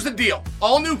 Here's the deal.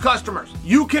 All new customers,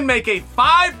 you can make a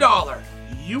 $5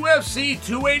 UFC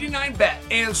 289 bet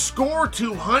and score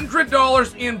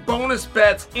 $200 in bonus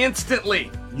bets instantly.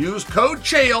 Use code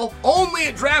CHAEL only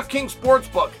at DraftKings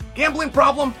Sportsbook. Gambling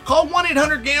problem? Call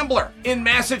 1-800-GAMBLER in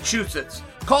Massachusetts.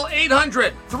 Call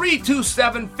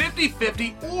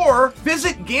 800-327-5050 or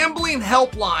visit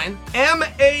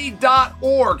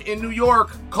gamblinghelplinema.org in New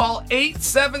York. Call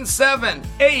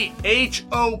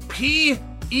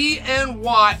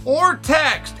 877-8-HOPENY or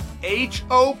text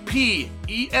HOPENY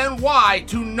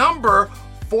to number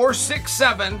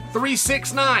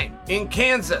 467-369. In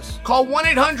Kansas, call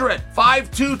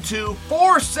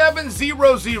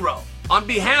 1-800-522-4700. On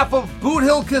behalf of Boot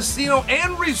Hill Casino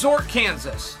and Resort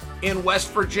Kansas. In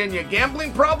West Virginia,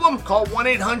 gambling problem? Call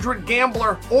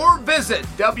 1-800-GAMBLER or visit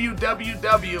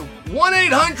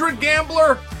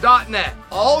www.1800gambler.net.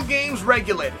 All games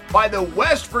regulated by the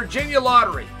West Virginia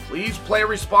Lottery. Please play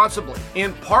responsibly.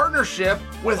 In partnership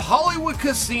with Hollywood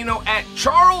Casino at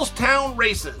Charlestown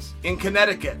Races in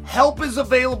Connecticut. Help is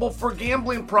available for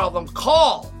gambling problems.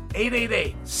 Call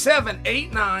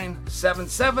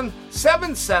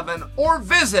 888-789-7777 or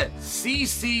visit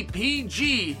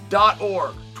ccpg.org.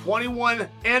 21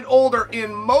 and older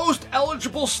in most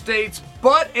eligible states,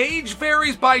 but age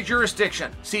varies by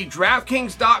jurisdiction. See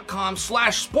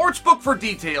DraftKings.com/sportsbook for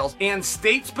details and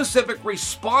state-specific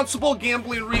responsible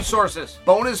gambling resources.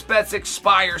 Bonus bets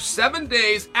expire 7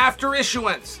 days after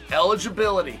issuance.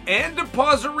 Eligibility and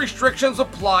deposit restrictions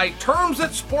apply. Terms at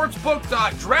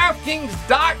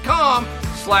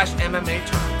sportsbook.draftkings.com/MMA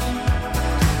terms.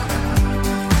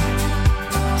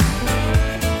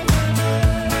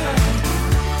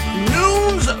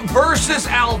 Versus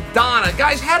Aldana.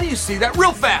 Guys, how do you see that?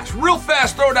 Real fast,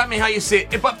 throw it at me how you see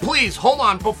it. But please, hold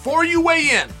on, before you weigh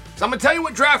in, so I'm going to tell you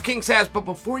what DraftKings has, but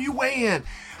before you weigh in,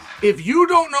 if you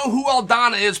don't know who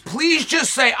Aldana is, please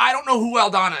just say, I don't know who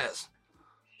Aldana is.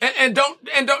 And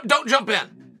don't jump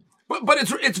in. But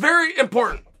it's very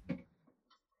important.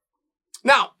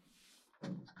 Now,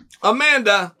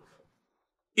 Amanda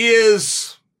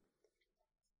is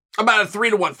about a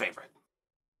 3-1 favorite.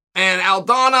 And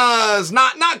Aldana is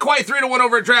not quite 3-1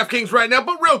 over at DraftKings right now,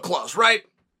 but real close, right?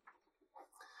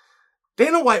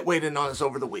 Dana White weighed in on us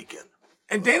over the weekend.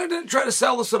 And Dana didn't try to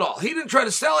sell this at all. He didn't try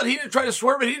to sell it. He didn't try to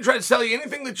swerve it. He didn't try to sell you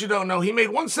anything that you don't know. He made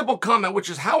one simple comment, which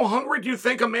is, how hungry do you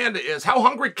think Amanda is? How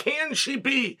hungry can she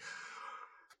be?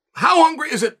 How hungry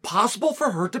is it possible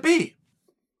for her to be?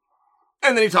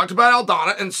 And then he talked about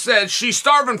Aldana and said she's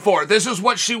starving for it. This is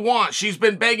what she wants. She's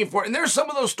been begging for it. And there's some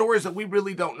of those stories that we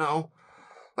really don't know.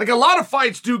 Like, a lot of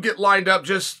fights do get lined up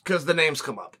just because the names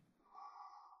come up.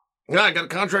 Yeah, I got a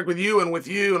contract with you, and I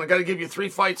got to give you 3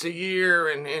 fights a year,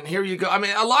 and here you go. I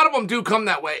mean, a lot of them do come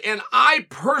that way. And I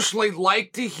personally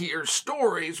like to hear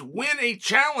stories when a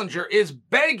challenger is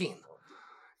begging,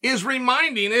 is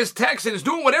reminding, is texting, is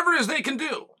doing whatever it is they can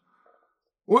do.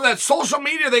 Well, that social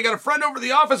media, they got a friend over at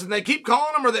the office and they keep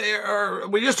calling them, or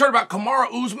we just heard about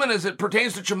Kamaru Usman as it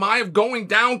pertains to Chimaev going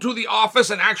down to the office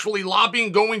and actually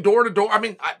lobbying, going door to door. I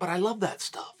mean, but I love that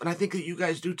stuff. And I think that you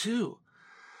guys do too.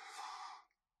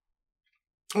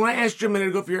 When I asked you a minute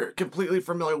ago if you're completely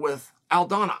familiar with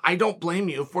Aldana, I don't blame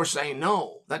you for saying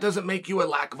no. That doesn't make you a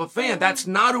lack of a fan. That's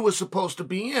not who was supposed to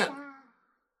be in.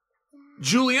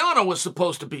 Juliana was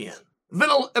supposed to be in.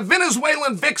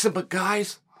 Venezuelan vixen, but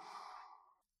guys,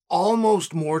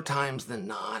 almost more times than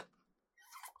not,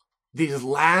 these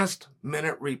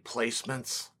last-minute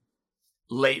replacements,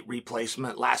 late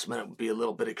replacement, last minute would be a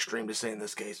little bit extreme to say in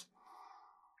this case,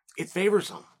 it favors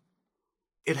them.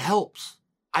 It helps.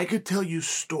 I could tell you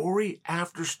story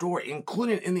after story,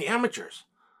 including in the amateurs.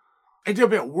 I did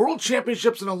about World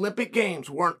Championships and Olympic Games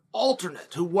where an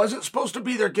alternate who wasn't supposed to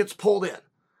be there gets pulled in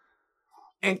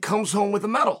and comes home with a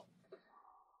medal.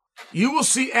 You will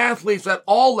see athletes at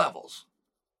all levels,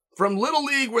 from Little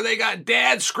League, where they got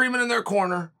dad screaming in their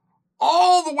corner,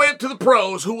 all the way up to the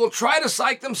pros who will try to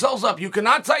psych themselves up. You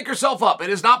cannot psych yourself up. It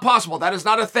is not possible. That is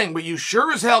not a thing. But you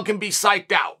sure as hell can be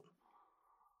psyched out.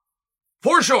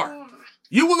 For sure.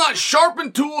 You will not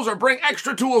sharpen tools or bring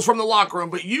extra tools from the locker room,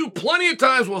 but you plenty of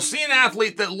times will see an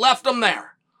athlete that left them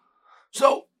there.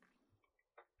 So,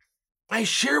 I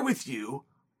share with you,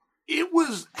 it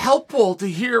was helpful to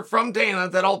hear from Dana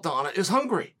that Aldana is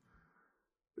hungry.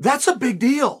 That's a big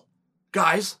deal,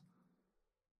 guys.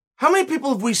 How many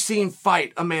people have we seen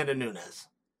fight Amanda Nunes?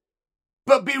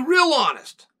 But be real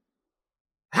honest.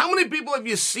 How many people have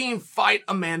you seen fight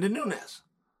Amanda Nunes?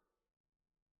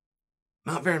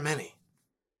 Not very many.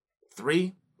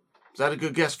 3? Is that a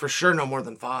good guess? For sure, no more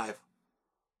than 5.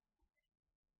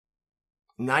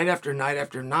 Night after night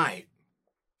after night,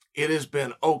 it has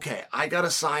been, okay, I got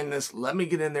to sign this. Let me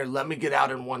get in there. Let me get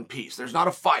out in one piece. There's not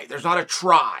a fight. There's not a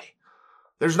try.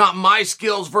 There's not my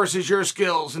skills versus your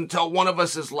skills until one of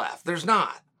us is left. There's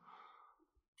not.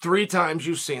 3 times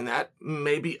you've seen that,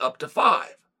 maybe up to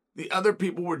 5. The other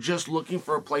people were just looking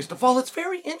for a place to fall. It's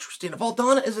very interesting if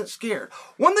Aldana isn't scared.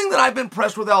 One thing that I've been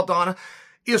impressed with Aldana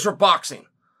is her boxing.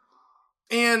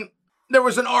 And there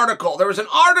was an article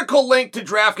linked to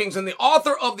DraftKings, and the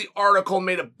author of the article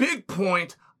made a big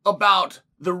point about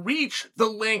the reach, the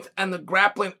length, and the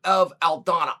grappling of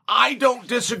Aldana. I don't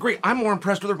disagree. I'm more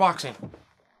impressed with her boxing.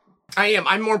 I am.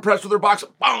 I'm more impressed with her boxing.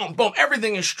 Boom, boom.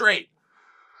 Everything is straight.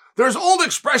 There's old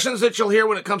expressions that you'll hear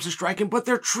when it comes to striking, but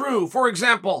they're true. For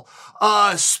example,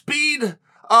 speed,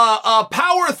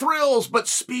 power thrills, but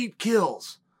speed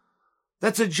kills.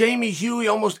 That's a Jamie Huey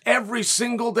almost every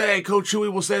single day. Coach Huey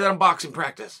will say that in boxing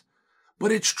practice.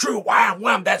 But it's true. Wow,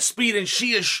 wham, that speed, and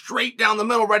she is straight down the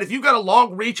middle, right? If you got a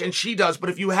long reach, and she does, but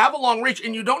if you have a long reach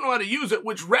and you don't know how to use it,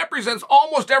 which represents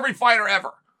almost every fighter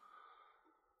ever,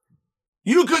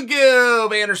 you could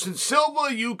give Anderson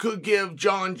Silva, you could give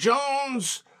John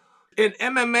Jones. In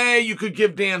MMA, you could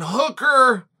give Dan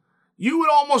Hooker. You would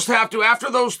almost have to,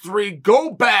 after those three, go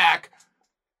back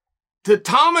to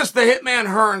Thomas the Hitman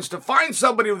Hearns to find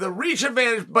somebody with a reach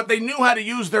advantage, but they knew how to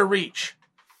use their reach.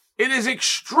 It is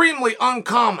extremely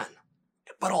uncommon,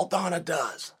 but Aldana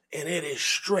does, and it is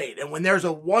straight. And when there's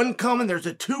a one coming, there's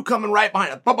a two coming right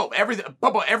behind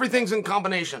it. Everything's in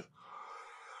combination.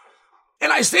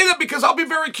 And I say that because I'll be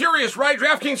very curious, right?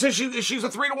 DraftKings says she's a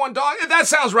 3-1 dog. That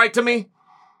sounds right to me.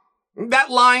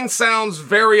 That line sounds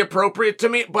very appropriate to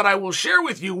me, but I will share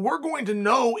with you, we're going to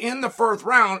know in the first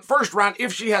round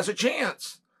if she has a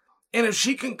chance. And if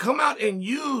she can come out and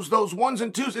use those ones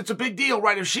and twos, it's a big deal,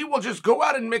 right? If she will just go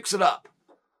out and mix it up.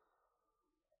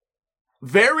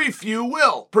 Very few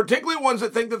will, particularly ones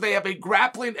that think that they have a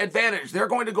grappling advantage. They're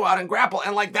going to go out and grapple.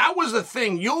 And like that was the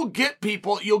thing. You'll get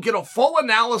a full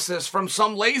analysis from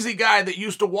some lazy guy that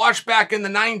used to watch back in the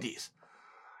 90s.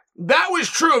 That was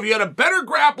true. If you had a better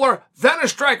grappler than a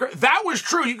striker, that was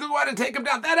true. You could go out and take him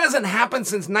down. That hasn't happened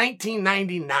since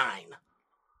 1999.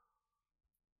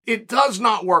 It does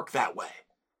not work that way.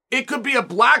 It could be a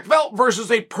black belt versus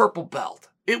a purple belt.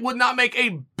 It would not make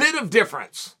a bit of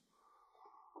difference.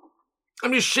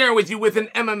 I'm just sharing with you with an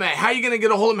MMA. How are you going to get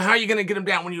a hold of him? How are you going to get him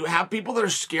down? When you have people that are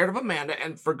scared of Amanda,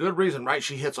 and for good reason, right?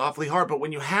 She hits awfully hard. But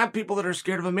when you have people that are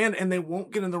scared of Amanda and they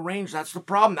won't get in the range, that's the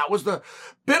problem. That was the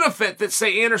benefit that,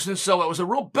 say, Anderson Silva. It was a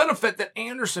real benefit that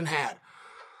Anderson had.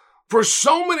 For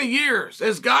so many years,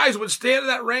 as guys would stand in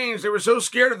that range, they were so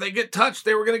scared if they get touched,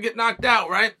 they were going to get knocked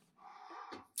out, right?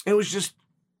 It was just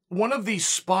one of these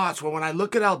spots where when I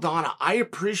look at Aldana, I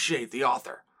appreciate the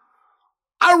author.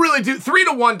 I really do.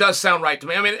 3-1 does sound right to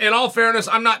me. I mean, in all fairness,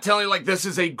 I'm not telling you like this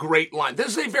is a great line.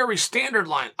 This is a very standard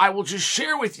line. I will just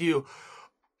share with you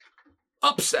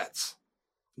upsets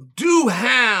do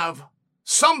have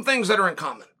some things that are in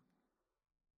common.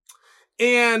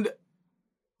 And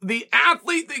the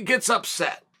athlete that gets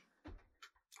upset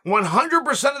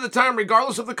 100% of the time,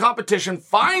 regardless of the competition,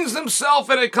 finds themselves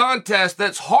in a contest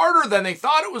that's harder than they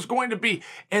thought it was going to be.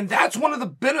 And that's one of the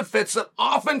benefits that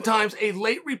oftentimes a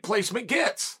late replacement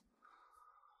gets.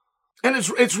 And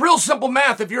it's real simple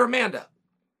math if you're Amanda.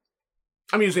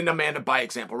 I'm using Amanda by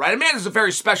example, right? Amanda's a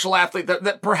very special athlete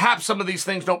that perhaps some of these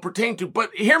things don't pertain to,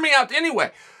 but hear me out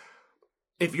anyway.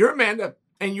 If you're Amanda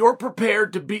and you're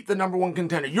prepared to beat the number one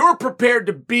contender, you're prepared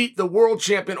to beat the world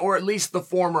champion or at least the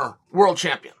former world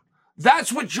champion.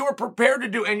 That's what you're prepared to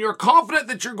do, and you're confident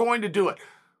that you're going to do it.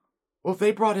 Well, if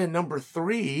they brought in number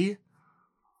 3,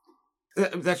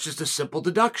 that's just a simple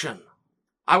deduction.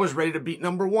 I was ready to beat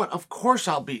number 1. Of course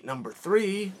I'll beat number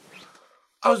 3.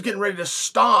 I was getting ready to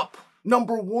stop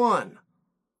number 1.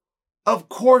 Of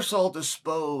course I'll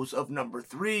dispose of number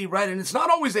 3, right? And it's not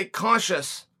always a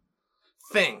conscious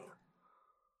thing.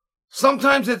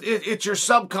 Sometimes it's your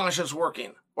subconscious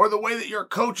working, or the way that your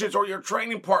coaches or your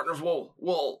training partners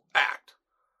will act.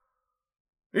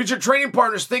 It's your training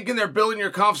partners thinking they're building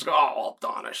your confidence. Oh,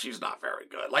 Donna, she's not very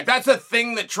good. Like, that's a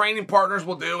thing that training partners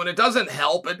will do, and it doesn't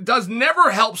help. It does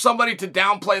never help somebody to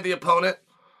downplay the opponent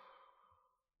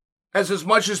as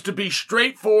much as to be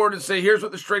straightforward and say, here's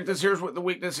what the strength is, here's what the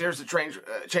weakness, here's the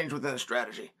change within the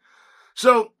strategy.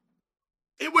 So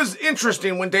it was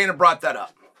interesting when Dana brought that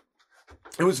up.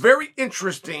 It was very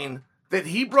interesting that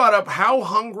he brought up how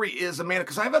hungry is Amanda,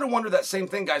 because I've had to wonder that same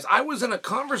thing, guys. I was in a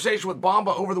conversation with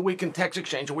Bamba over the week in Text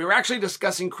Exchange, and we were actually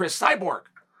discussing Chris Cyborg.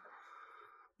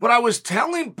 But I was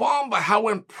telling Bamba how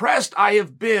impressed I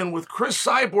have been with Chris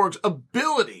Cyborg's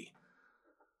ability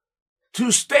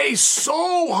to stay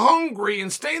so hungry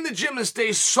and stay in the gym and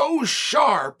stay so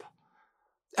sharp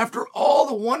after all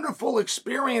the wonderful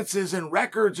experiences and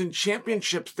records and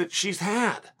championships that she's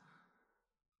had.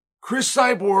 Chris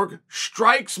Cyborg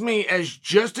strikes me as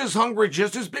just as hungry,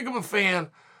 just as big of a fan,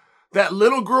 that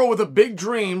little girl with a big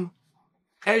dream,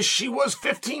 as she was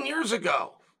 15 years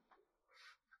ago.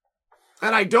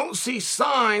 And I don't see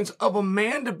signs of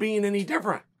Amanda being any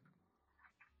different.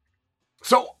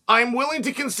 So I'm willing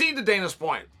to concede to Dana's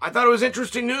point. I thought it was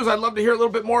interesting news. I'd love to hear a little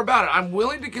bit more about it. I'm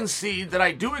willing to concede that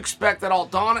I do expect that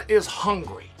Aldana is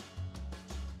hungry.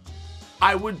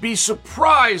 I would be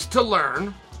surprised to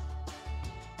learn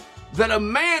that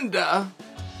Amanda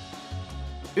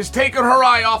is taking her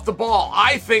eye off the ball.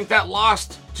 I think that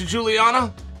loss to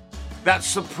Juliana, that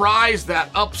surprise, that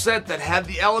upset that had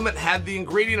the element, had the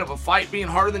ingredient of a fight being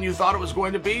harder than you thought it was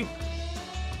going to be,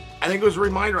 I think it was a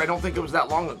reminder. I don't think it was that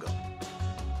long ago.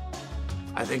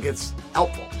 I think it's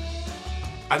helpful.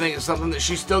 I think it's something that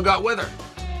she still got with her.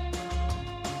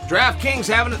 DraftKings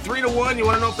having it 3-1. You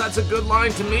want to know if that's a good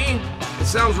line? To me, it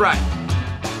sounds right.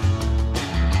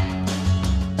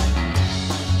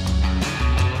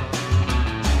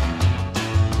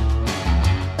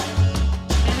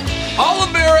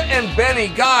 Oliveira and Benny,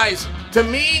 guys, to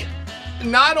me,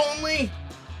 not only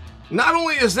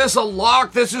is this a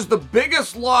lock, this is the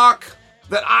biggest lock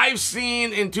that I've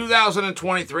seen in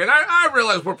 2023. And I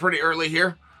realize we're pretty early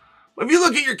here. But if you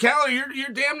look at your calendar, you're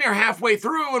damn near halfway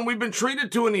through, and we've been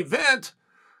treated to an event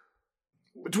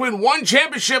between one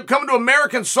championship coming to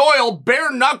American soil,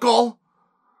 bare knuckle,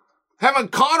 having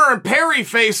Conor and Perry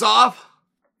face off,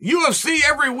 UFC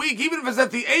every week, even if it's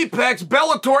at the Apex,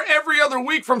 Bellator every other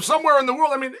week from somewhere in the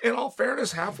world. I mean, in all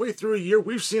fairness, halfway through a year,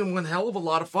 we've seen one hell of a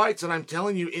lot of fights, and I'm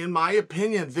telling you, in my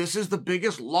opinion, this is the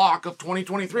biggest lock of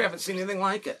 2023. I haven't seen anything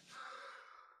like it.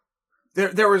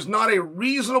 There is not a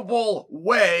reasonable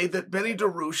way that Benny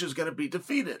Dariush is going to be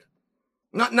defeated.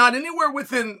 Not anywhere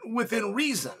within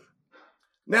reason.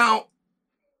 Now,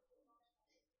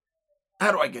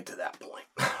 how do I get to that point?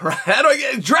 Right? How do I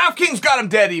get? DraftKings got him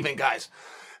dead even, guys.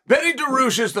 Benny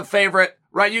Dariush is the favorite,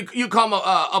 right? You call him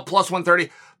a plus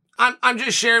 130. I'm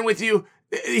just sharing with you,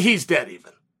 he's dead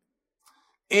even.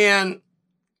 And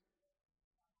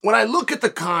when I look at the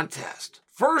contest,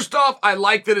 first off, I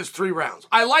like that it's 3 rounds.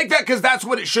 I like that because that's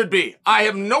what it should be. I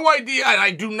have no idea, and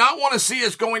I do not want to see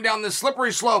us going down this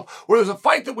slippery slope where there's a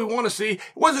fight that we want to see. It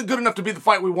wasn't good enough to be the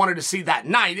fight we wanted to see that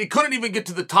night. It couldn't even get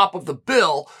to the top of the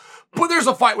bill, but there's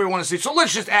a fight we want to see. So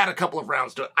let's just add a couple of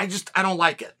rounds to it. I don't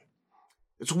like it.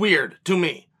 It's weird to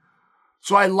me.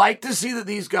 So I like to see that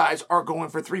these guys are going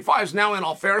for 3 fights. Now, in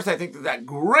all fairness, I think that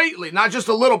greatly, not just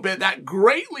a little bit, that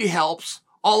greatly helps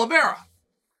Oliveira.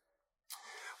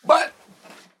 But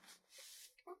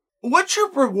what's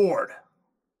your reward?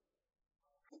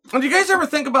 And do you guys ever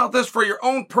think about this for your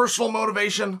own personal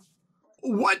motivation?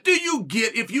 What do you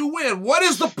get if you win? What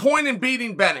is the point in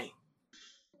beating Benny?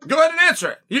 Go ahead and answer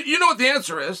it. You know what the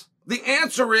answer is. The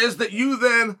answer is that you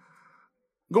then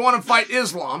go on and fight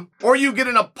Islam, or you get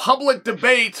in a public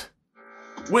debate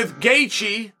with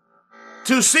Gaethje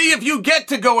to see if you get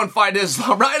to go and fight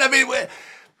Islam, right? I mean,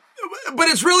 but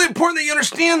it's really important that you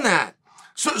understand that.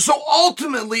 So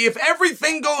ultimately, if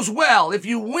everything goes well, if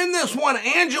you win this one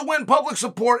and you win public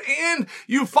support and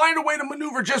you find a way to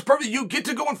maneuver just perfectly, you get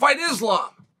to go and fight Islam.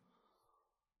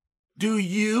 Do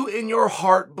you in your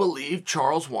heart believe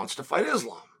Charles wants to fight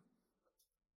Islam?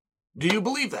 Do you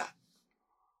believe that?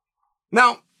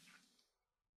 Now,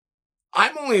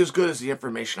 I'm only as good as the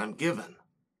information I'm given.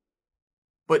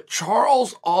 But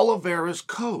Charles Oliveira's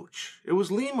coach, it was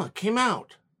Lima, came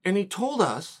out and he told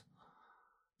us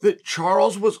that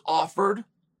Charles was offered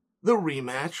the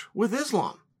rematch with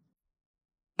Islam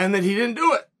and that he didn't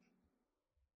do it.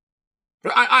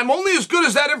 I'm only as good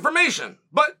as that information,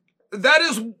 but that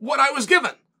is what I was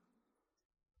given.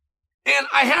 And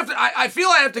I feel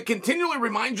I have to continually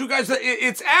remind you guys that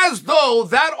it's as though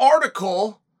that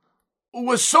article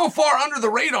was so far under the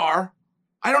radar,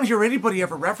 I don't hear anybody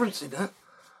ever referencing it.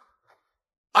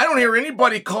 I don't hear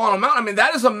anybody calling them out. I mean,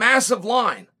 that is a massive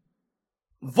line.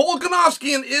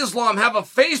 Volkanovski and Islam have a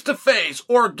face-to-face,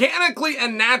 organically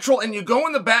and natural, and you go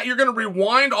in the back, you're going to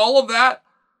rewind all of that.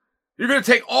 You're going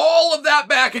to take all of that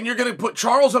back, and you're going to put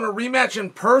Charles in a rematch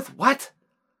in Perth? What?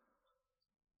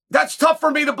 That's tough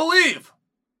for me to believe.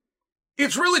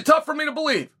 It's really tough for me to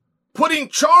believe. Putting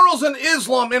Charles and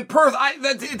Islam in Perth,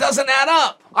 it doesn't add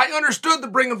up. I understood the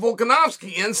bringing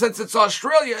Volkanovski in since it's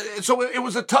Australia, so it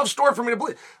was a tough story for me to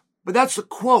believe. But that's the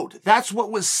quote. That's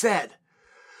what was said.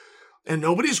 And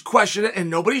nobody's questioned it, and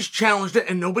nobody's challenged it,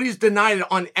 and nobody's denied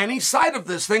it on any side of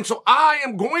this thing, so I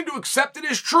am going to accept it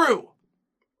as true.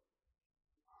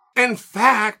 In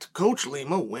fact, Coach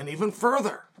Lima went even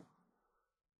further.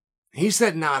 He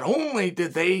said not only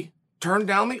did they turn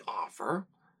down the offer,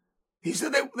 he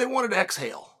said they wanted to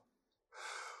exhale.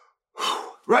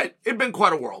 Right? It'd been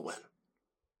quite a whirlwind.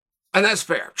 And that's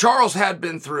fair. Charles had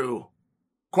been through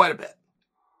quite a bit.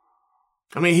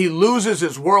 I mean, he loses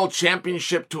his world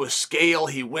championship to a scale.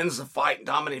 He wins the fight and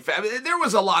dominates. There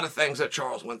was a lot of things that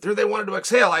Charles went through. They wanted to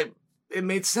exhale. It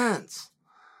made sense.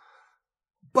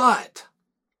 But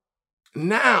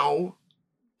now,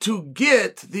 to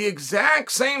get the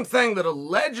exact same thing that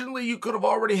allegedly you could have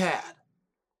already had,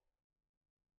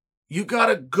 you got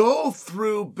to go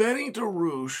through Benny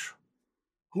Dariush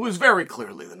who is very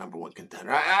clearly the number one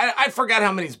contender. I forgot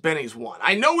how many Benny's won.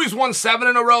 I know he's won 7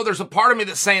 in a row. There's a part of me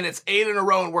that's saying it's 8 in a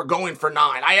row and we're going for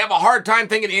 9. I have a hard time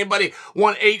thinking anybody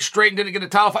won 8 straight and didn't get a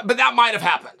title fight, but that might have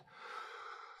happened.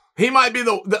 He might be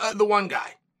the one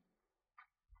guy.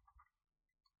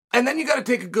 And then you got to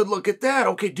take a good look at that.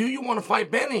 Okay, do you want to fight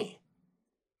Benny?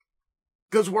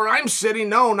 Because where I'm sitting,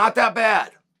 no, not that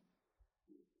bad.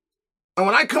 And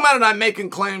when I come out and I'm making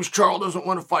claims, Charles doesn't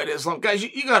want to fight Islam, guys,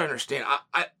 you got to understand,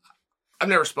 I've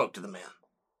never spoke to the man.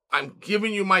 I'm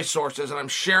giving you my sources and I'm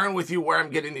sharing with you where I'm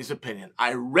getting these opinions.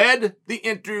 I read the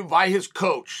interview by his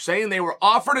coach saying they were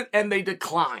offered it and they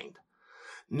declined.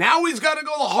 Now he's got to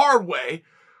go the hard way,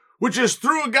 which is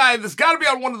through a guy that's got to be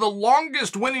on one of the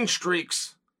longest winning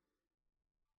streaks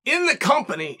in the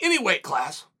company, any weight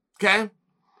class, okay?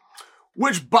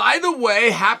 Which, by the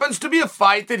way, happens to be a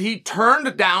fight that he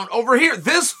turned down over here.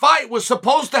 This fight was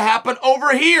supposed to happen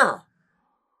over here.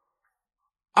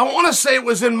 I want to say it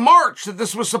was in March that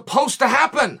this was supposed to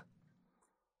happen.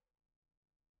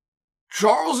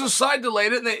 Charles' side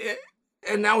delayed it,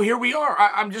 and now here we are.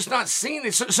 I'm just not seeing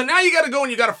it. So now you got to go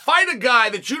and you got to fight a guy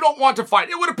that you don't want to fight.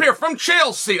 It would appear from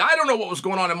Chael's seat. I don't know what was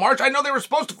going on in March. I know they were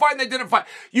supposed to fight and they didn't fight.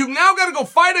 You've now got to go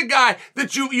fight a guy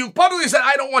that you publicly said,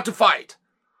 I don't want to fight.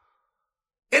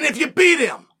 And if you beat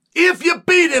him,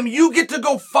 you get to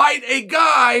go fight a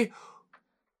guy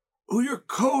who your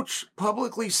coach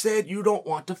publicly said you don't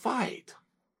want to fight.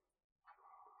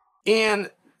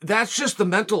 And that's just the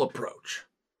mental approach.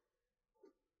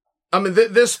 I mean,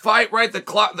 this fight, right? The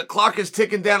clock is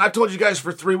ticking down. I've told you guys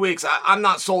for 3 weeks, I'm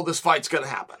not sold this fight's going to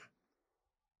happen.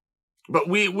 But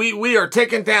we are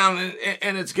ticking down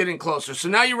and it's getting closer. So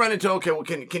now you run into, okay, well,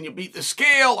 can you beat the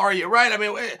scale? Are you right? I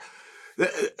mean,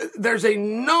 there's a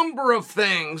number of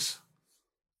things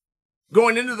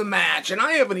going into the match, and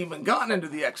I haven't even gotten into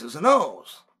the X's and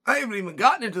O's. I haven't even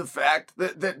gotten into the fact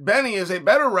that Benny is a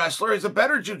better wrestler, he's a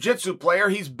better jiu-jitsu player,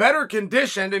 he's better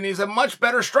conditioned, and he's a much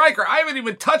better striker. I haven't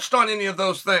even touched on any of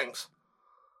those things.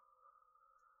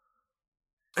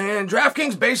 And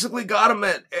DraftKings basically got him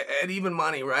at even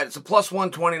money, right? It's a plus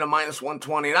 120 and a minus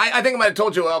 120. And I think I might have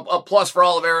told you a plus for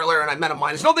Oliveira earlier, and I meant a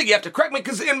minus. I don't think you have to correct me,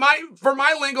 because for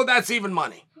my lingo, that's even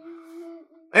money.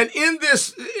 And in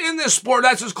this sport,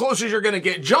 that's as close as you're going to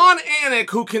get. John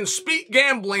Anik, who can speak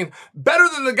gambling better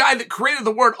than the guy that created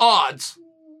the word odds,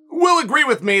 will agree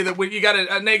with me that when you got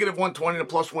a negative 120 and a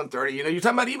plus 130, you're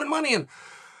talking about even money. And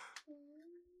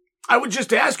I would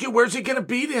just ask you, where's he going to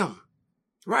beat him?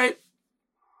 Right?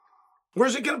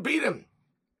 Where's he going to beat him?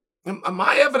 And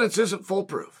my evidence isn't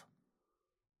foolproof.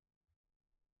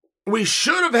 We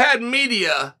should have had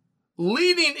media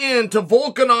leading into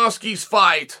Volkanovski's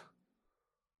fight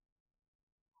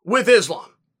with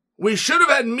Islam. We should have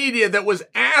had media that was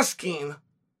asking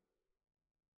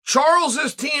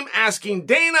Charles's team, asking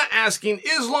Dana, asking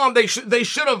Islam. They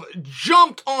should have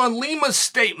jumped on Lima's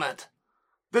statement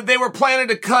that they were planning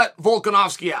to cut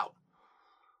Volkanovski out.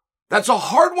 That's a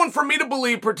hard one for me to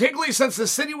believe, particularly since the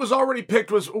city was already picked,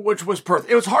 which was Perth.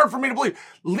 It was hard for me to believe.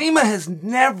 Lima has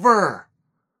never.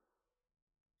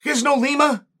 You guys know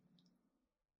Lima?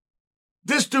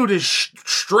 This dude is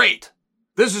straight.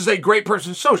 This is a great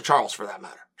person. So is Charles, for that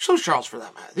matter.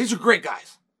 These are great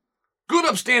guys. Good,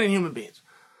 upstanding human beings.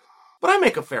 But I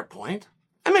make a fair point.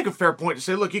 To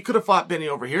say, look, you could have fought Benny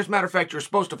over here. As a matter of fact, you were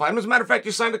supposed to fight him. As a matter of fact,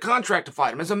 you signed a contract to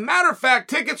fight him. As a matter of fact,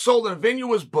 tickets sold and a venue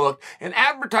was booked and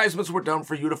advertisements were done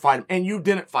for you to fight him, and you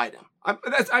didn't fight him.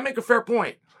 I make a fair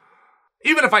point.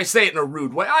 Even if I say it in a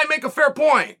rude way, I make a fair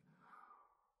point.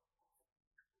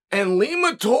 And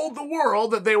Lima told the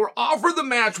world that they were offered the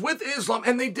match with Islam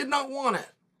and they did not want it.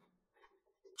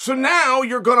 So now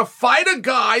you're going to fight a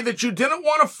guy that you didn't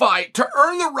want to fight to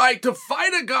earn the right to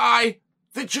fight a guy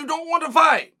that you don't want to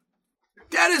fight.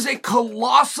 That is a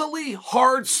colossally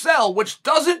hard sell, which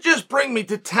doesn't just bring me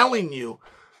to telling you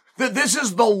that this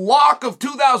is the lock of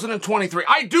 2023.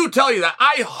 I do tell you that.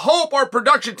 I hope our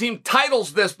production team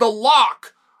titles this the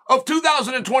lock of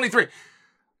 2023.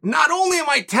 Not only am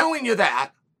I telling you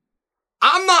that,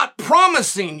 I'm not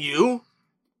promising you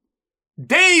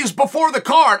days before the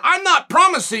card. I'm not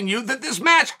promising you that this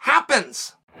match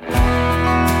happens.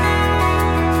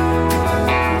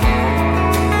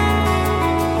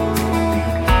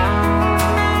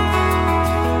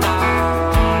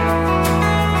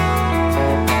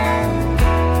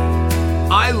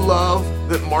 I love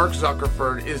that Mark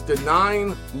Zuckerberg is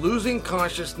denying losing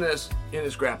consciousness in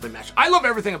his grappling match. I love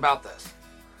everything about this.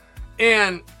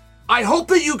 And I hope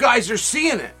that you guys are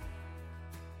seeing it.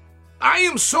 I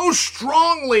am so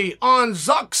strongly on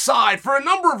Zuck's side for a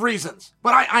number of reasons,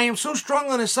 but I am so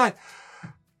strongly on his side.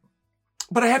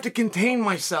 But I have to contain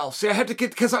myself. See, I have to get,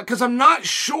 because I'm not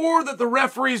sure that the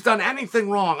referee's done anything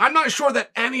wrong. I'm not sure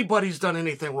that anybody's done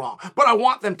anything wrong, but I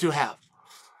want them to have.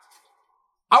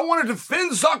 I want to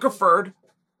defend Zuckerberg,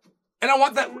 and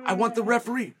I want the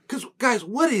referee. Because, guys,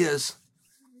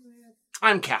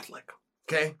 I'm Catholic,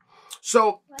 okay?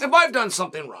 So if I've done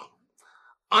something wrong,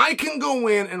 I can go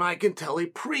in and I can tell a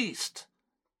priest,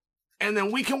 and then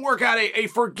we can work out a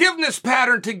forgiveness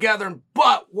pattern together.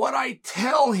 But what I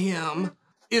tell him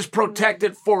is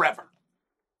protected forever.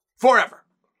 Forever.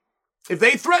 If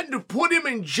they threatened to put him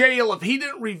in jail if he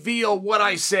didn't reveal what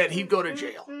I said, he'd go to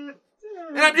jail. And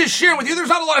I'm just sharing with you, there's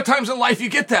not a lot of times in life you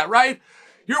get that, right?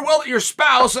 You're well that your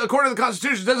spouse, according to the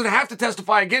Constitution, doesn't have to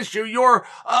testify against you. You're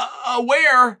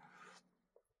aware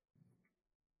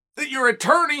that your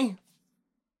attorney,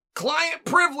 client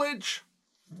privilege,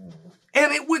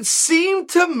 and it would seem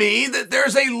to me that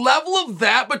there's a level of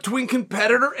that between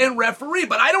competitor and referee,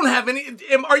 but I don't have any.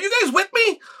 Are you guys with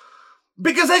me?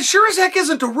 Because that sure as heck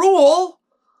isn't a rule.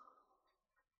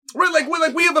 Right,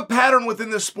 like we have a pattern within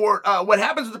this sport. What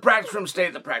happens at the practice room stays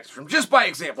at the practice room. Just by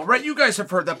example, right? You guys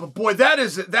have heard that, but boy, that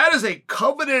is a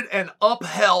coveted and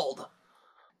upheld,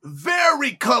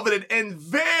 very coveted and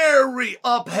very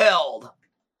upheld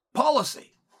policy.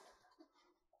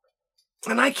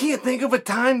 And I can't think of a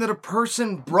time that a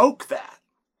person broke that.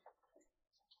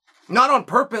 Not on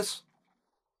purpose.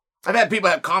 I've had people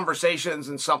have conversations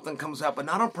and something comes up, but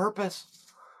not on purpose.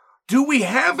 Do we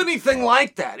have anything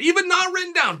like that? Even not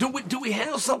written down. Do we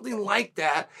have something like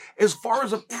that as far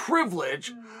as a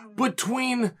privilege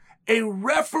between a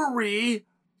referee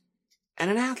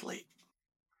and an athlete?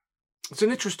 It's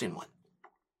an interesting one.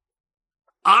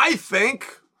 I think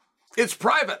it's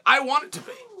private. I want it to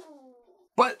be.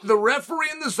 But the referee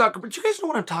and the Zuckerberg, you guys know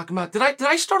what I'm talking about. Did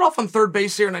I start off on third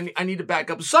base here and I need to back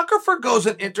up? Zuckerberg goes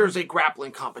and enters a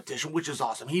grappling competition, which is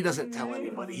awesome. He doesn't tell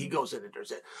anybody. He goes and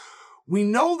enters it. We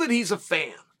know that he's a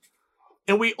fan.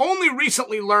 And we only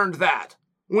recently learned that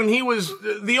when he was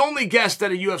the only guest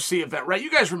at a UFC event, right?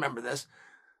 You guys remember this.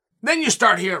 Then you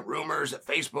start hearing rumors that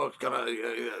Facebook's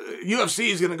UFC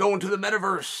is going to go into the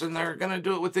metaverse and they're going to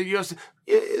do it with the UFC.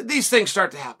 These things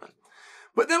start to happen.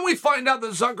 But then we find out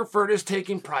that Zuckerberg is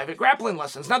taking private grappling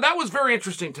lessons. Now, that was very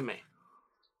interesting to me.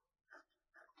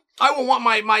 I will want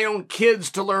my own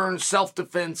kids to learn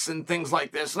self-defense and things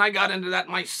like this. And I got into that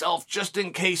myself just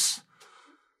in case.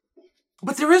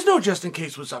 But there is no just in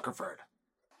case with Zuckerberg.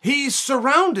 He's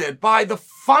surrounded by the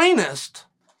finest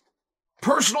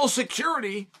personal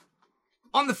security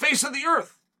on the face of the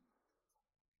earth.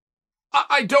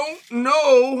 I don't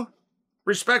know,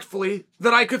 respectfully,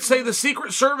 that I could say the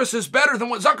Secret Service is better than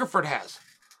what Zuckerberg has.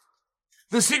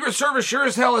 The Secret Service sure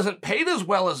as hell isn't paid as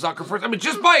well as Zuckerberg. I mean,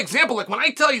 just by example, like when I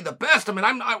tell you the best,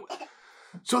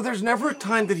 so there's never a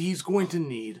time that he's going to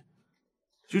need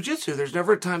jiu-jitsu. There's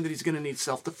never a time that he's going to need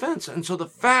self-defense. And so the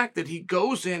fact that he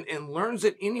goes in and learns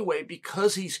it anyway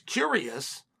because he's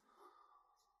curious,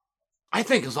 I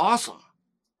think is awesome.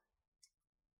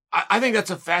 I think that's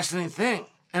a fascinating thing.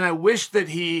 And I wish that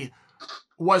he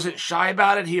wasn't shy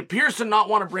about it. He appears to not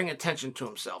want to bring attention to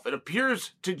himself. It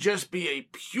appears to just be a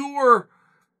pure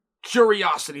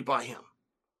curiosity by him.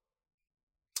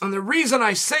 And the reason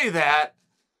I say that,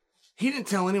 he didn't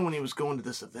tell anyone he was going to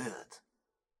this event.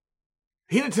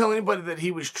 He didn't tell anybody that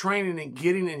he was training and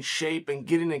getting in shape and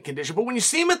getting in condition. But when you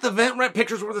see him at the event, right,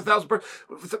 pictures worth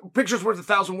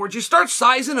 1,000 words, you start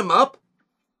sizing him up.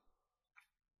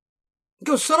 You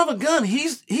go, son of a gun,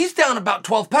 he's down about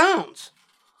 12 pounds.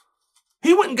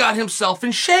 He went and got himself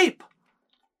in shape.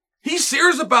 He's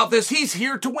serious about this. He's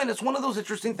here to win. It's one of those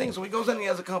interesting things. So he goes in and he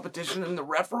has a competition, and the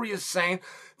referee is saying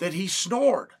that he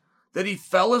snored, that he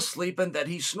fell asleep and that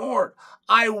he snored.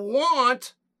 I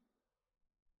want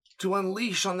to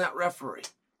unleash on that referee.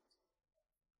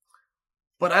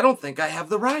 But I don't think I have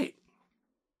the right.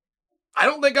 I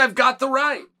don't think I've got the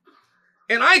right.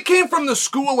 And I came from the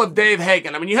school of Dave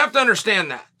Hagen. I mean, you have to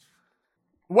understand that.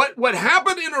 What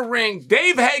happened in a ring,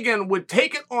 Dave Hagen would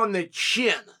take it on the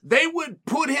chin. They would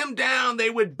put him down, they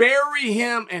would bury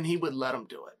him, and he would let them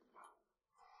do it.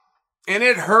 And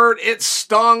it hurt, it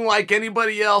stung like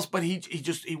anybody else, but he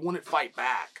wouldn't fight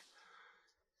back.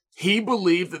 He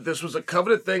believed that this was a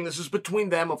coveted thing. This is between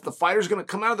them. If the fighter's going to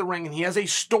come out of the ring and he has a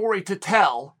story to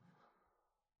tell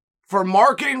for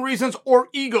marketing reasons or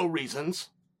ego reasons,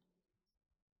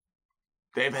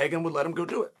 Dave Hagen would let him go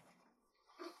do it.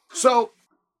 So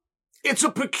it's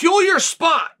a peculiar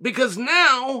spot because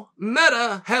now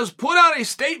Meta has put out a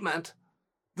statement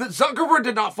that Zuckerberg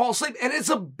did not fall asleep, and it's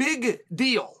a big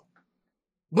deal.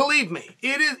 Believe me,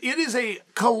 it is a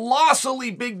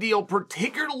colossally big deal,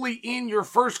 particularly in your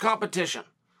first competition.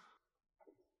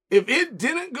 If it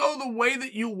didn't go the way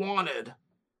that you wanted,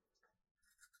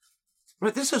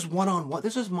 right? This is one-on-one.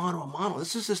 This is mano-a-mano.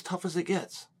 This is as tough as it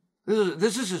gets.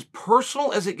 This is as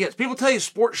personal as it gets. People tell you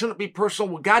sport shouldn't be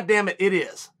personal. Well, goddamn it, it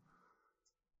is.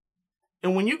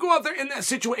 And when you go out there in that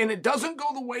situation and it doesn't go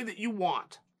the way that you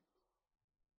want,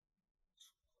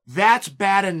 that's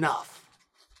bad enough.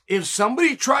 If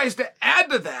somebody tries to add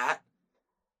to that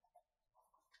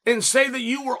and say that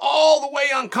you were all the way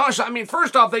unconscious, I mean,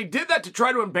 first off, they did that to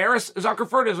try to embarrass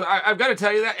Zuckerberg. I've got to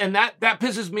tell you that, and that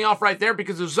pisses me off right there,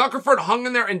 because if Zuckerberg hung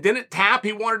in there and didn't tap,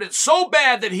 he wanted it so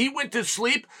bad that he went to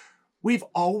sleep. We've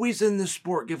always in this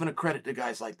sport given a credit to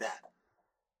guys like that.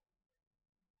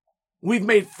 We've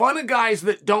made fun of guys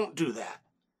that don't do that.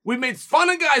 We've made fun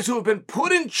of guys who have been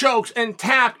put in chokes and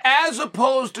tapped as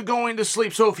opposed to going to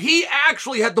sleep. So if he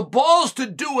actually had the balls to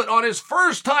do it on his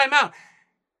first time out,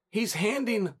 he's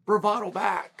handing bravado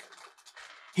back.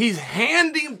 He's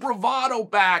handing bravado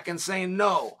back and saying,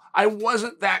 no, I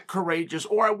wasn't that courageous,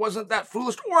 or I wasn't that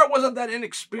foolish, or I wasn't that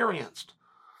inexperienced.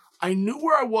 I knew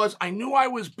where I was, I knew I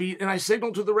was beat, and I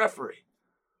signaled to the referee.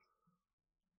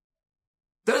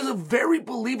 That is a very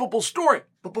believable story.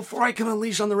 But before I can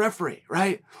unleash on the referee,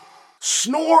 right?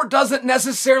 Snore doesn't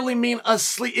necessarily mean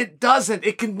asleep. It doesn't.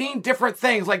 It can mean different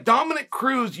things. Like Dominic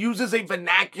Cruz uses a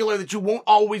vernacular that you won't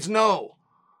always know.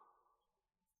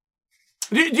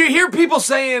 Do you hear people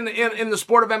saying in the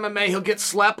sport of MMA, he'll get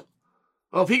slept?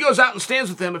 Well, if he goes out and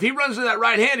stands with him, if he runs to that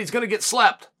right hand, he's going to get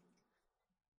slept.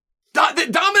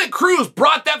 Dominic Cruz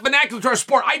brought that vernacular to our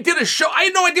sport. I did a show. I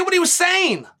had no idea what he was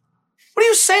saying. What are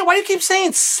you saying? Why do you keep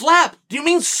saying slept? Do you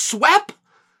mean swept?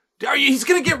 He's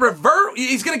going to get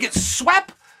he's going to get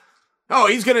swept? Oh,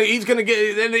 he's going to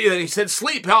get, then he said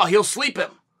sleep. Oh, he'll sleep him.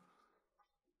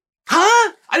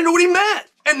 Huh? I didn't know what he meant.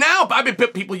 And now, I mean,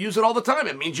 people use it all the time.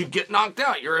 It means you get knocked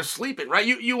out. You're sleeping, right?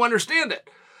 You understand it.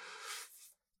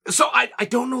 So I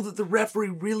don't know that the referee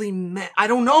really meant, I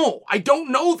don't know. I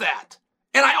don't know that.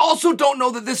 And I also don't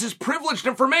know that this is privileged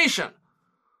information.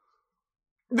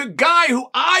 The guy who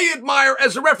I admire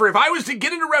as a referee, if I was to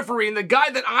get into refereeing, the guy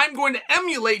that I'm going to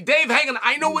emulate, Dave Hagen,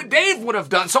 I know what Dave would have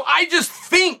done. So I just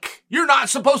think you're not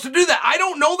supposed to do that. I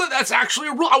don't know that that's actually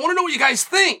a rule. I want to know what you guys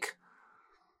think.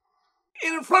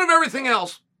 And in front of everything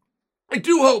else, I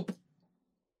do hope,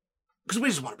 because we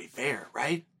just want to be fair,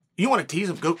 right? You want to tease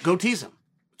him, go tease him.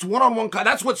 It's one-on-one.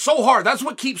 That's what's so hard. That's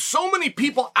what keeps so many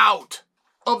people out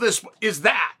of this, is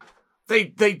that. They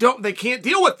can't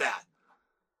deal with that.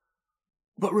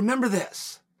 But remember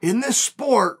this, in this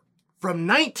sport, from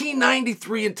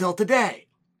 1993 until today,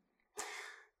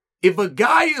 if a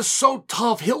guy is so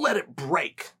tough, he'll let it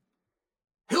break.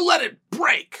 He'll let it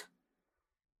break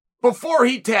before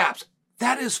he taps.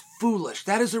 That is foolish.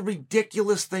 That is a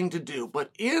ridiculous thing to do. But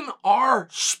in our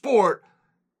sport,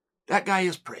 that guy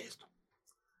is praised.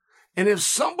 And if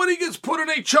somebody gets put in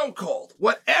a chokehold,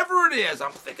 whatever it is,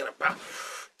 I'm thinking about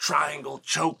triangle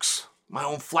chokes, my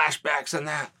own flashbacks and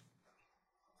that.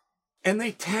 And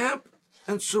they tap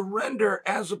and surrender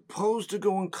as opposed to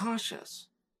going cautious.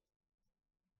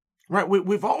 Right?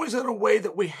 We've always had a way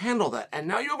that we handle that. And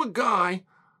now you have a guy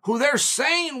who they're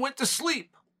saying went to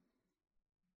sleep.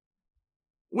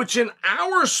 Which in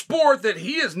our sport that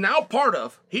he is now part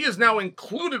of, he is now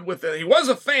included with it. He was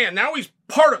a fan, now he's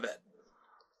part of it.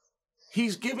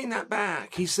 He's giving that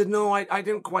back. He said, no, I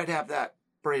didn't quite have that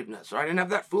braveness, or I didn't have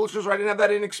that foolishness, or I didn't have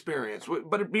that inexperience.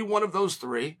 But it'd be one of those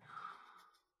three.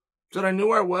 Said I knew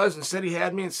where I was, and said he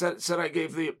had me, and said I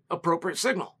gave the appropriate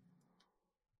signal.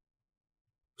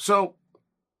 So,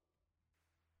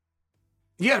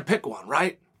 you gotta pick one,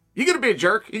 right? You gotta be a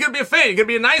jerk. You gotta be a fan. You gotta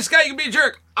be a nice guy. You gotta be a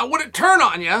jerk. I wouldn't turn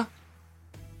on you,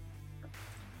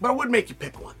 but I would make you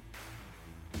pick one.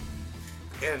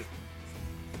 And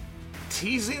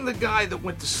teasing the guy that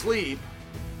went to sleep,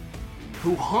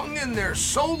 who hung in there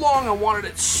so long and wanted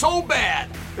it so bad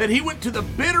that he went to the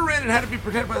bitter end and had to be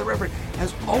protected by the referee,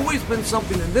 has always been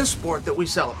something in this sport that we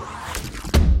celebrate.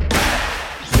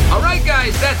 All right,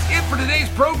 guys, that's it for today's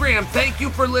program. Thank you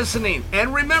for listening.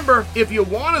 And remember, if you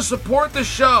want to support the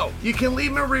show, you can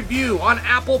leave me a review on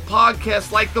Apple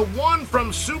Podcasts like the one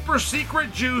from Super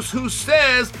Secret Juice who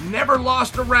says, never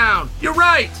lost a round. You're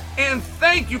right. And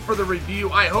thank you for the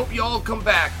review. I hope you all come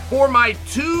back for my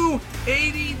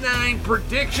 289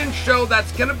 prediction show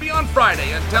that's going to be on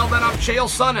Friday. Until then, I'm Chael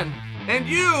Sonnen, and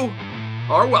you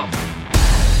are welcome.